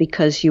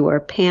because you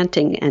are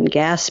panting and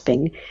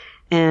gasping,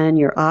 and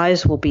your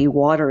eyes will be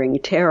watering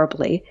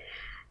terribly.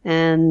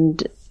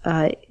 And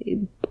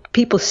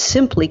people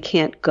simply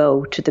can't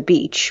go to the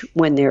beach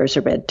when there's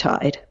a red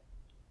tide.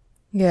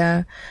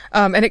 Yeah.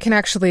 And it can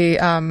actually,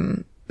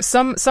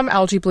 some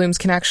algae blooms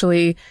can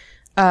actually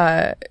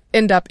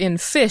end up in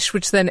fish,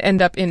 which then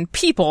end up in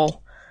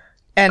people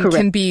and Correct.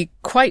 can be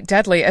quite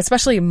deadly,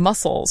 especially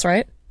mussels,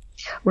 right?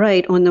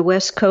 Right. On the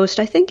West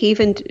Coast, I think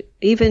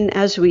even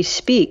as we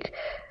speak,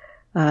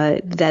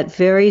 that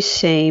very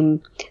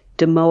same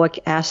domoic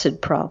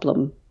acid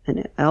problem,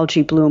 an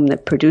algae bloom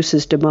that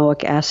produces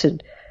domoic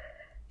acid,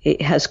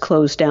 it has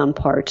closed down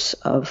parts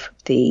of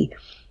the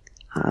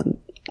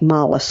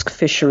mollusk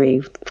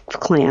fishery,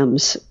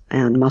 clams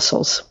and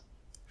mussels.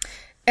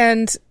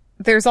 And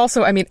there's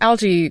also,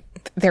 algae,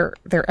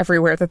 they're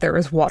everywhere that there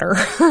is water.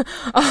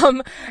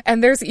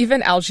 And there's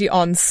even algae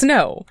on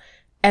snow,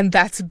 and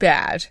that's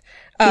bad.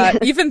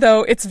 Even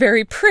though it's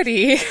very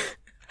pretty.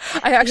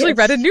 I actually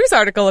read a news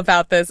article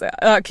about this.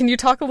 Can you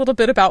talk a little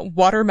bit about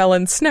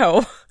watermelon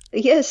snow?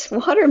 Yes,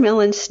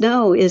 watermelon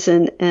snow is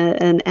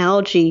an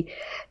algae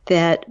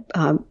that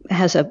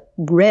has a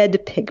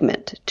red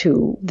pigment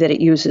that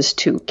it uses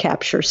to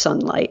capture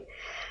sunlight,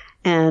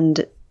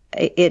 and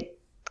it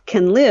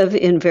can live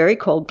in very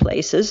cold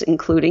places,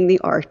 including the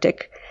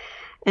Arctic,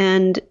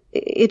 and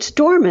it's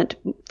dormant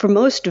for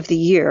most of the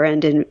year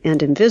and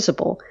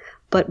invisible.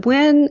 But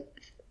when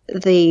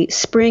the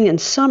spring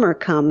and summer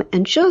come,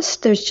 and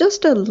there's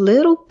just a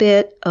little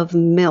bit of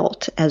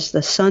melt as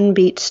the sun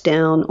beats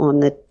down on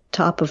the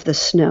top of the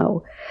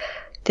snow,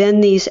 then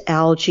these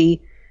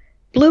algae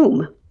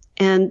bloom,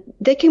 and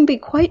they can be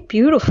quite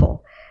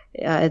beautiful.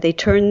 They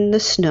turn the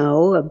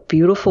snow a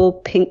beautiful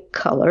pink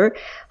color.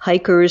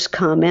 Hikers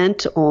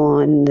comment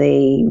on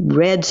the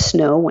red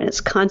snow when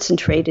it's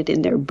concentrated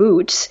in their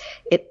boots.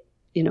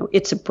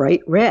 It's a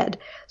bright red.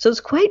 So it's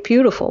quite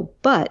beautiful,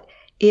 but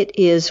it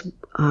is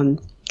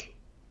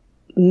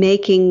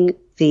making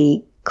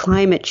the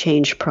climate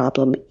change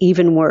problem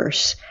even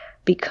worse,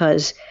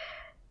 because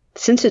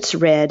since it's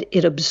red,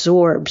 it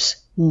absorbs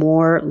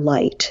more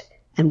light.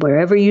 And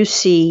wherever you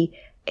see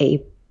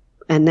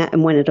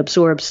and when it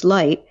absorbs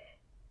light,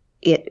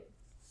 it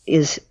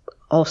is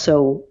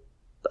also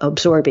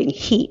absorbing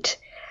heat.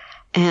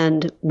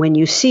 And when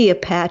you see a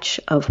patch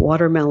of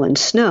watermelon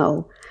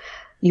snow,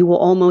 you will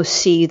almost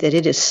see that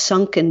it is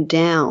sunken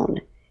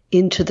down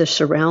into the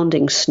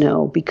surrounding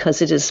snow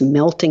because it is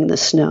melting the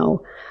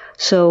snow.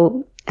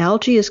 So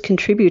algae is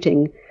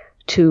contributing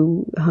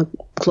to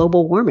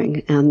global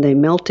warming and the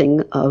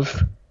melting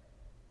of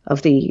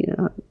the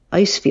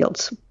ice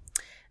fields.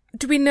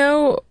 Do we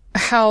know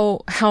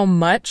how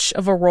much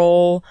of a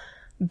role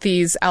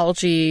these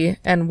algae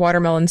and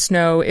watermelon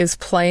snow is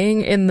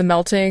playing in the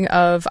melting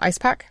of ice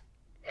pack?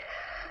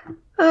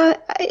 I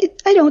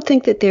don't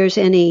think that there's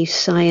any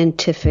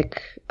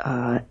scientific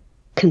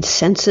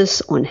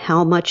consensus on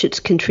how much it's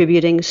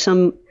contributing.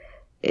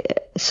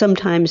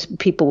 Sometimes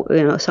people,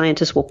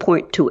 scientists will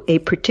point to a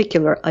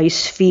particular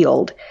ice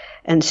field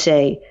and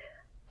say,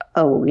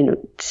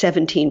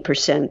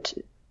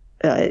 17%,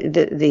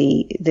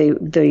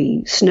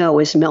 the snow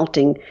is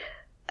melting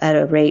at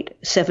a rate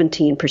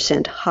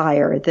 17%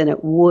 higher than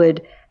it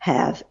would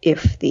have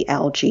if the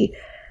algae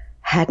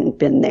hadn't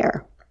been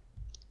there.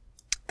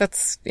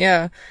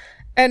 Yeah.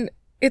 And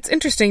it's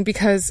interesting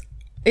because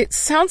it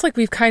sounds like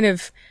we've kind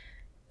of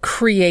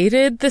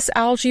created this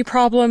algae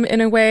problem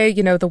in a way.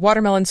 You know, the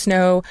watermelon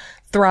snow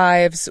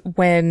thrives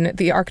when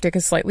the Arctic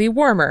is slightly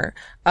warmer.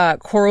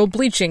 Coral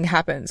bleaching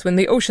happens when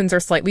the oceans are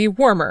slightly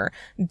warmer.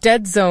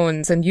 Dead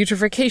zones and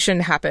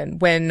eutrophication happen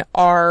when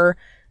our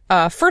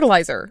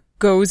fertilizer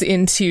goes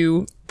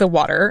into the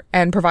water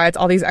and provides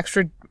all these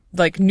extra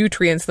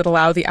nutrients that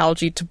allow the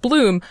algae to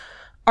bloom.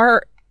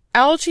 Are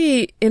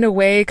algae in a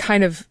way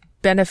kind of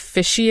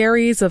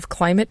beneficiaries of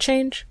climate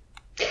change?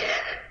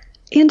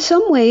 In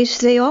some ways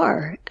they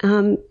are.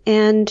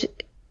 And,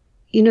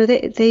 you know,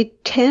 they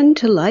tend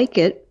to like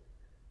it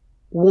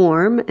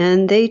warm,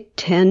 and they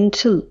tend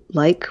to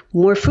like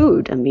more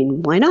food. I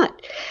mean, why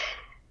not?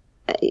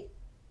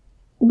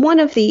 One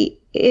of the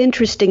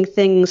interesting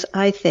things,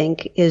 I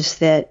think, is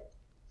that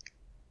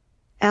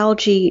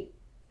algae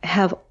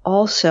have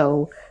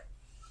also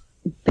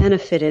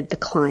benefited the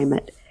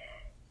climate.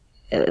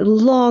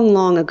 Long,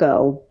 long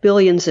ago,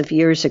 billions of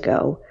years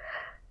ago,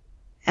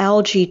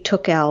 algae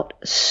took out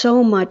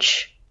so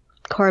much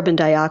carbon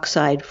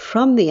dioxide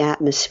from the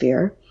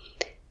atmosphere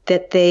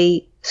that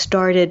they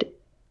started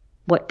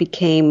what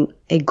became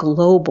a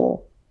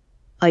global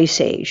ice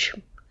age,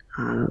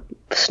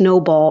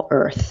 snowball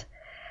Earth.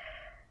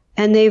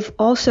 And they've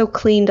also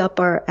cleaned up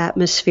our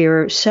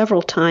atmosphere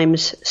several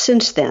times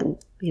since then.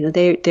 You know,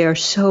 they are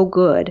so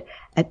good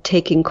at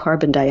taking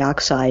carbon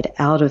dioxide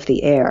out of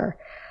the air.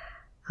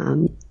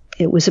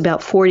 It was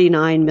about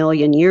 49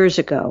 million years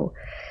ago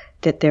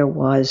that there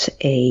was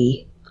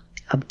a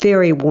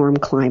very warm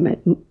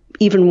climate,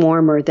 even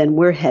warmer than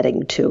we're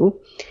heading to.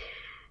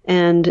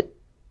 And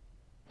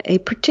a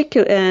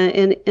particular,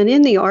 and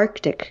in the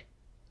Arctic,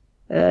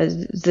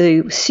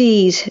 the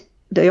seas,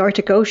 the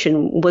Arctic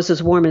Ocean was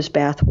as warm as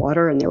bath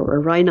water, and there were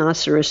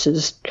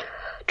rhinoceroses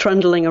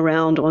trundling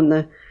around on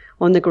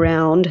the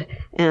ground,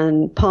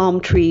 and palm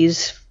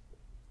trees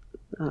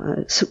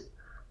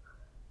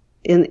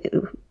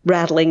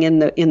rattling in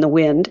the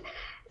wind.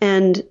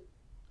 And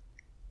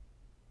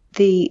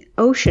the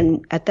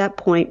ocean at that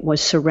point was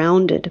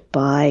surrounded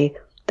by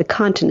the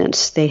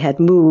continents. They had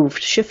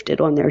shifted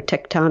on their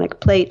tectonic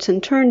plates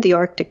and turned the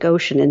Arctic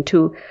Ocean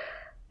into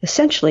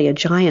essentially a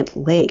giant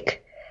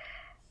lake.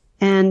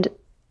 And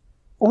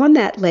on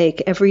that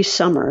lake every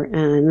summer,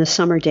 and the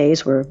summer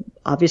days were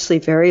obviously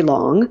very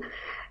long,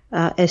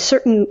 a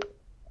certain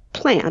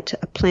plant,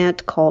 a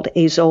plant called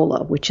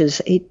azolla, which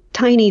is a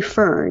tiny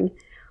fern,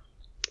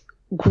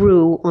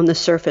 grew on the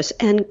surface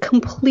and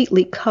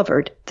completely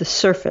covered the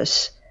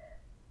surface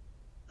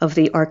of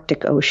the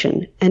Arctic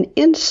Ocean. And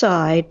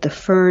inside the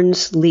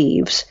fern's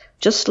leaves,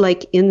 just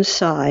like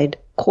inside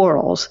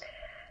corals,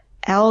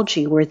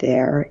 algae were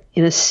there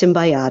in a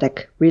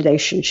symbiotic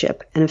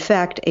relationship. And in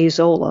fact,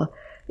 azolla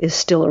is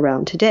still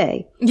around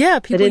today. Yeah,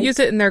 people use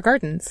it in their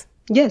gardens.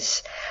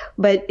 Yes.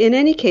 But in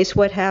any case,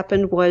 what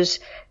happened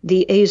was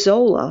the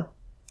azolla,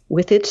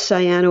 with its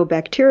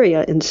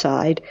cyanobacteria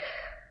inside,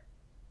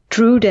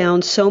 drew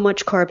down so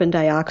much carbon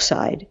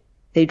dioxide.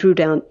 They drew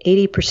down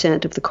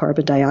 80% of the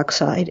carbon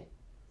dioxide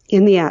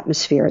in the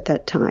atmosphere at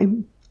that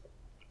time,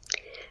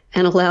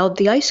 and allowed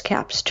the ice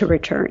caps to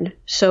return.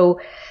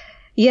 So,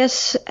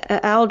 yes,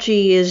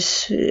 algae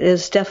is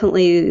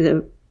definitely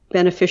the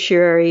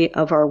beneficiary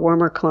of our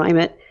warmer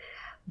climate,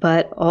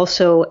 but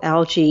also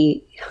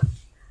algae,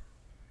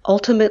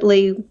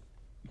 ultimately,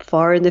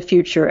 far in the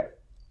future,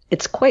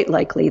 it's quite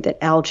likely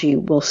that algae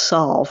will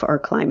solve our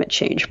climate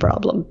change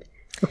problem.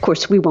 Of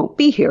course, we won't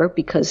be here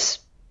because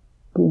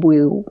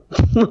we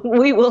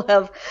will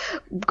have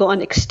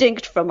gone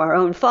extinct from our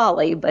own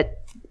folly,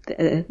 but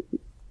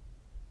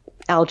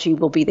algae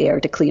will be there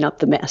to clean up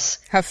the mess.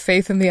 Have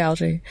faith in the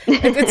algae.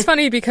 It's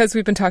funny because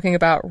we've been talking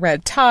about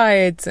red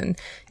tides and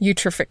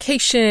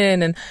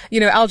eutrophication, and, you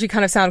know, algae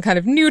kind of sound kind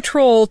of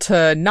neutral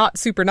to not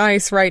super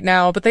nice right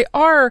now, but they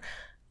are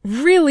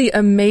really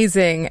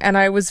amazing. And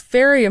I was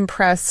very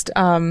impressed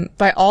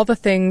by all the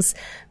things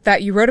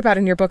that you wrote about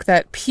in your book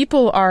that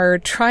people are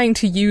trying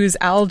to use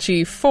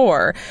algae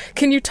for.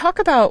 Can you talk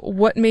about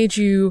what made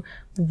you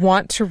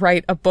want to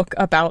write a book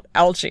about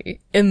algae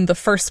in the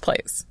first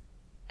place?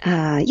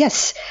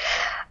 Yes.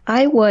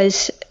 I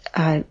was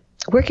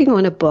working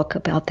on a book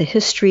about the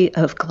history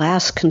of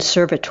glass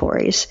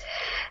conservatories,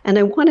 and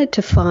I wanted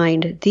to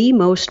find the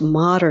most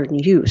modern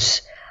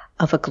use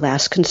of a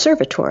glass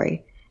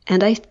conservatory.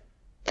 And I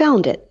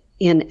found it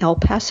in El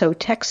Paso,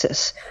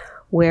 Texas,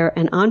 where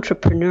an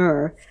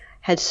entrepreneur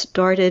had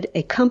started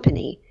a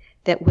company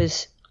that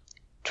was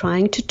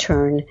trying to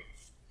turn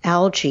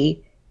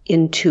algae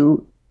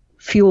into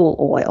fuel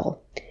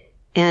oil.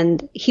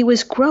 And he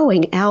was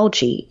growing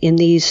algae in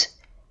these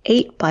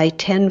 8 by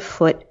 10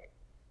 foot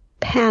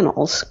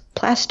panels,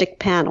 plastic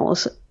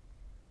panels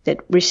that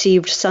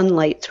received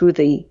sunlight through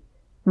the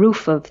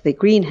roof of the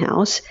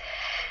greenhouse.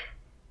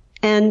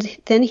 And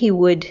then he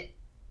would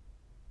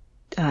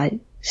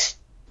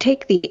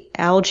take the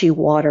algae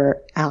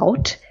water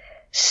out,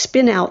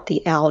 spin out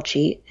the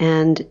algae,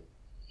 and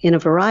in a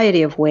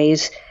variety of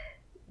ways,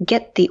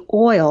 get the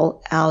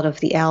oil out of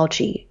the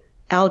algae.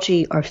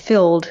 Algae are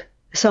filled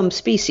some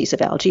species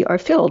of algae are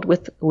filled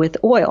with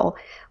oil,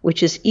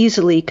 which is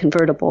easily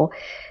convertible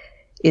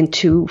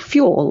into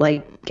fuel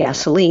like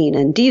gasoline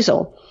and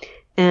diesel.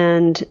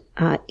 And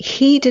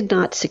he did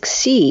not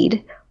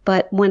succeed,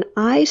 but when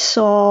I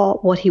saw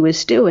what he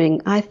was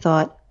doing, I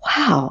thought,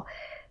 wow,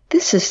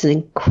 this is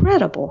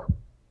incredible.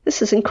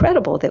 This is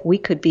incredible that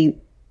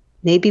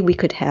maybe we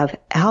could have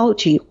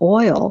algae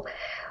oil,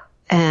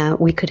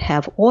 we could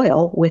have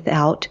oil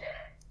without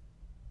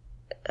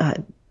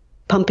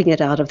pumping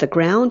it out of the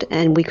ground,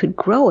 and we could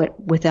grow it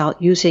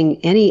without using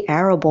any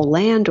arable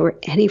land or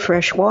any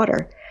fresh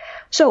water.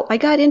 So I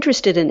got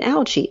interested in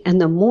algae,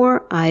 and the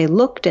more I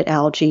looked at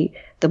algae,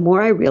 the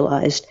more I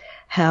realized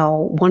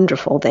how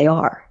wonderful they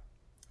are.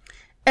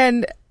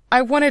 And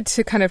I wanted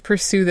to kind of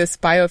pursue this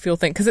biofuel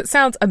thing because it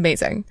sounds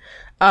amazing.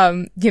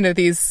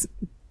 These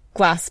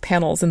glass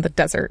panels in the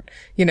desert,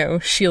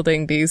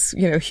 shielding these,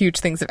 huge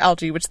things of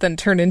algae, which then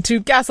turn into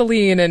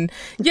gasoline and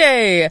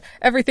yay,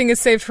 everything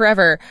is saved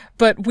forever.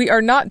 But we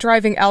are not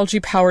driving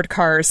algae-powered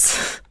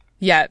cars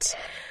yet.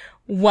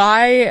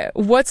 Why?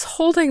 What's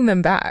holding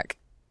them back?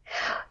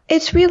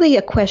 It's really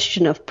a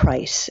question of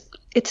price.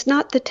 It's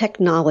not the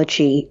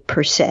technology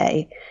per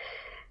se.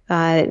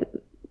 Starting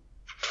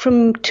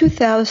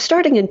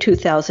in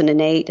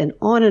 2008 and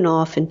on and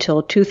off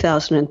until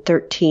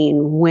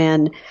 2013,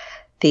 when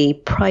the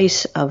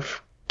price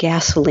of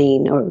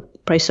gasoline or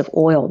price of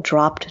oil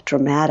dropped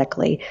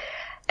dramatically,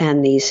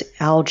 and these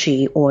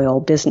algae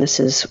oil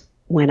businesses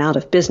went out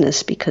of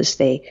business because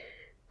they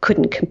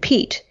couldn't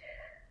compete.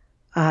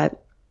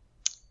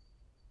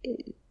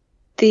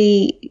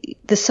 The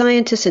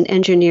scientists and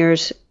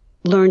engineers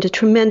learned a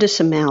tremendous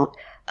amount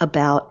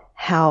about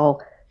how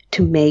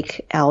to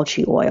make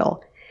algae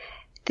oil.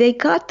 They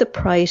got the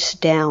price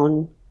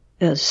down,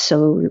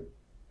 so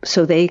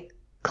they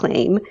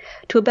claim,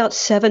 to about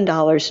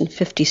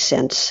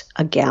 $7.50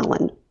 a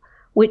gallon,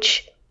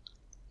 which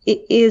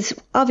is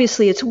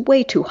obviously it's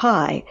way too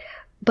high,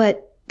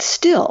 but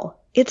still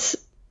it's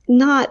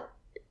not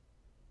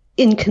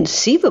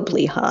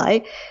inconceivably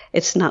high.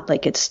 It's not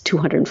like it's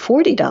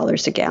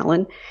 $240 a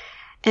gallon.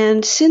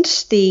 And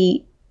since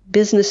the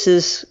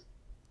businesses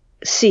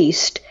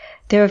ceased,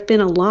 there have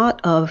been a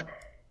lot of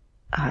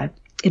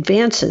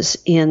advances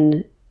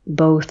in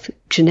both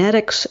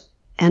genetics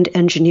and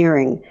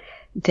engineering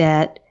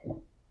that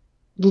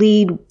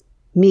lead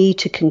me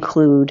to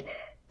conclude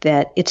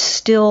that it's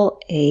still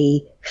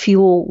a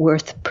fuel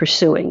worth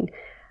pursuing.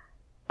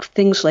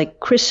 Things like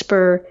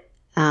CRISPR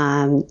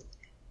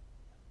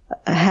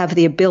have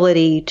the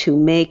ability to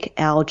make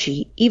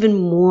algae even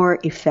more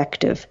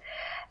effective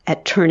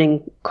at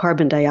turning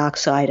carbon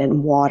dioxide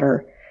and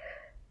water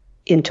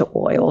into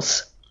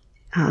oils.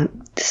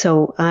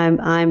 So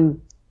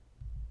I'm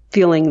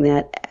feeling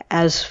that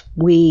as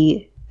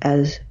we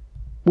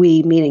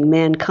meaning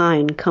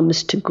mankind,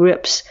 comes to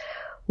grips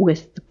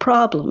with the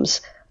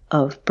problems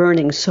of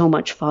burning so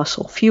much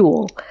fossil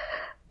fuel,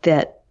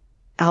 that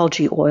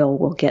algae oil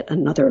will get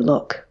another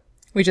look.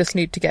 We just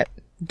need to get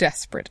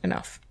desperate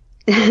enough.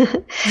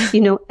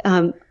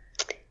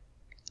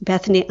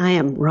 Bethany, I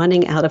am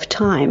running out of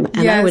time,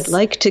 and yes. I would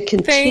like to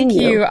continue. Thank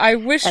you. I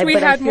wish we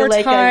had more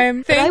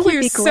time. Thank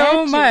you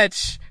so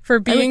much for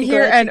being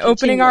here and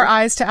opening our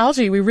eyes to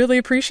algae. We really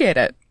appreciate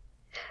it.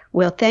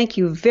 Well, thank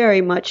you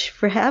very much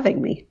for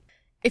having me.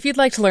 If you'd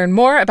like to learn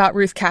more about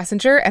Ruth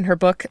Kassinger and her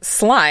book,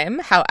 Slime,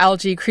 How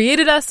Algae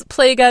Created Us,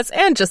 Plague Us,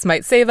 and Just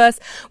Might Save Us,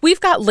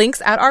 we've got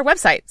links at our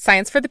website,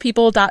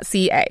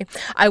 scienceforthepeople.ca.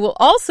 I will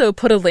also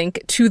put a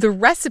link to the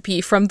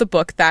recipe from the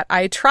book that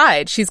I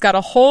tried. She's got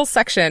a whole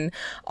section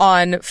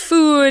on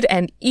food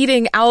and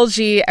eating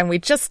algae, and we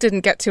just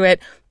didn't get to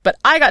it. But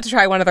I got to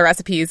try one of the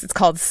recipes. It's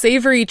called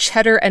Savory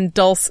Cheddar and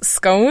Dulse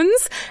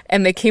Scones,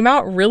 and they came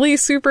out really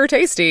super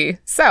tasty.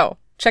 So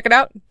check it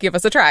out. Give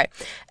us a try.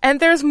 And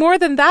there's more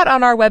than that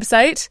on our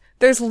website.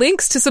 There's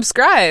links to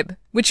subscribe,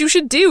 which you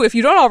should do if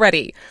you don't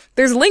already.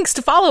 There's links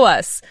to follow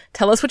us.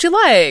 Tell us what you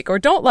like or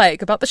don't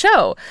like about the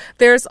show.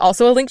 There's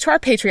also a link to our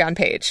Patreon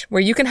page,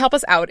 where you can help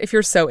us out if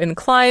you're so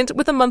inclined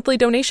with a monthly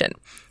donation.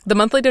 The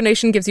monthly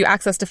donation gives you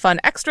access to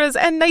fun extras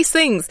and nice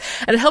things,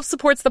 and it helps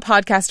supports the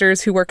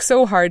podcasters who work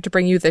so hard to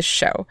bring you this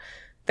show.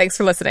 Thanks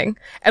for listening,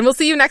 and we'll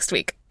see you next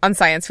week on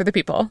Science for the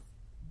People.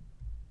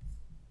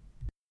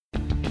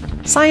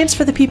 Science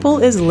for the People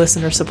is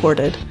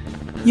listener-supported.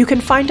 You can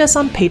find us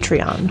on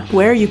Patreon,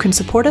 where you can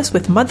support us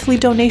with monthly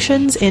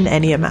donations in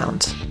any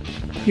amount.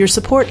 Your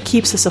support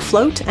keeps us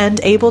afloat and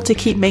able to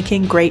keep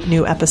making great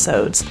new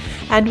episodes,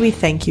 and we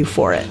thank you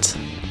for it.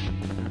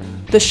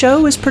 The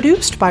show is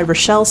produced by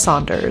Rochelle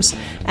Saunders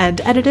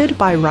and edited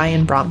by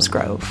Ryan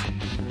Bromsgrove.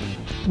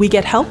 We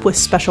get help with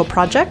special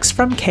projects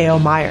from K.O.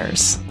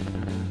 Myers.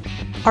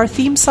 Our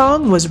theme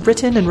song was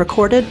written and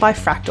recorded by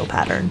Fractal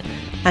Pattern,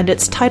 and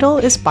its title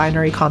is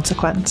Binary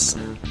Consequence.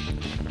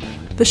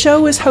 The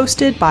show is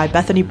hosted by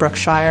Bethany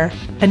Brookshire,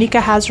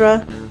 Anika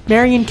Hazra,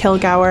 Marian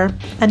Kilgour,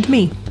 and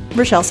me,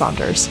 Rochelle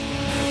Saunders.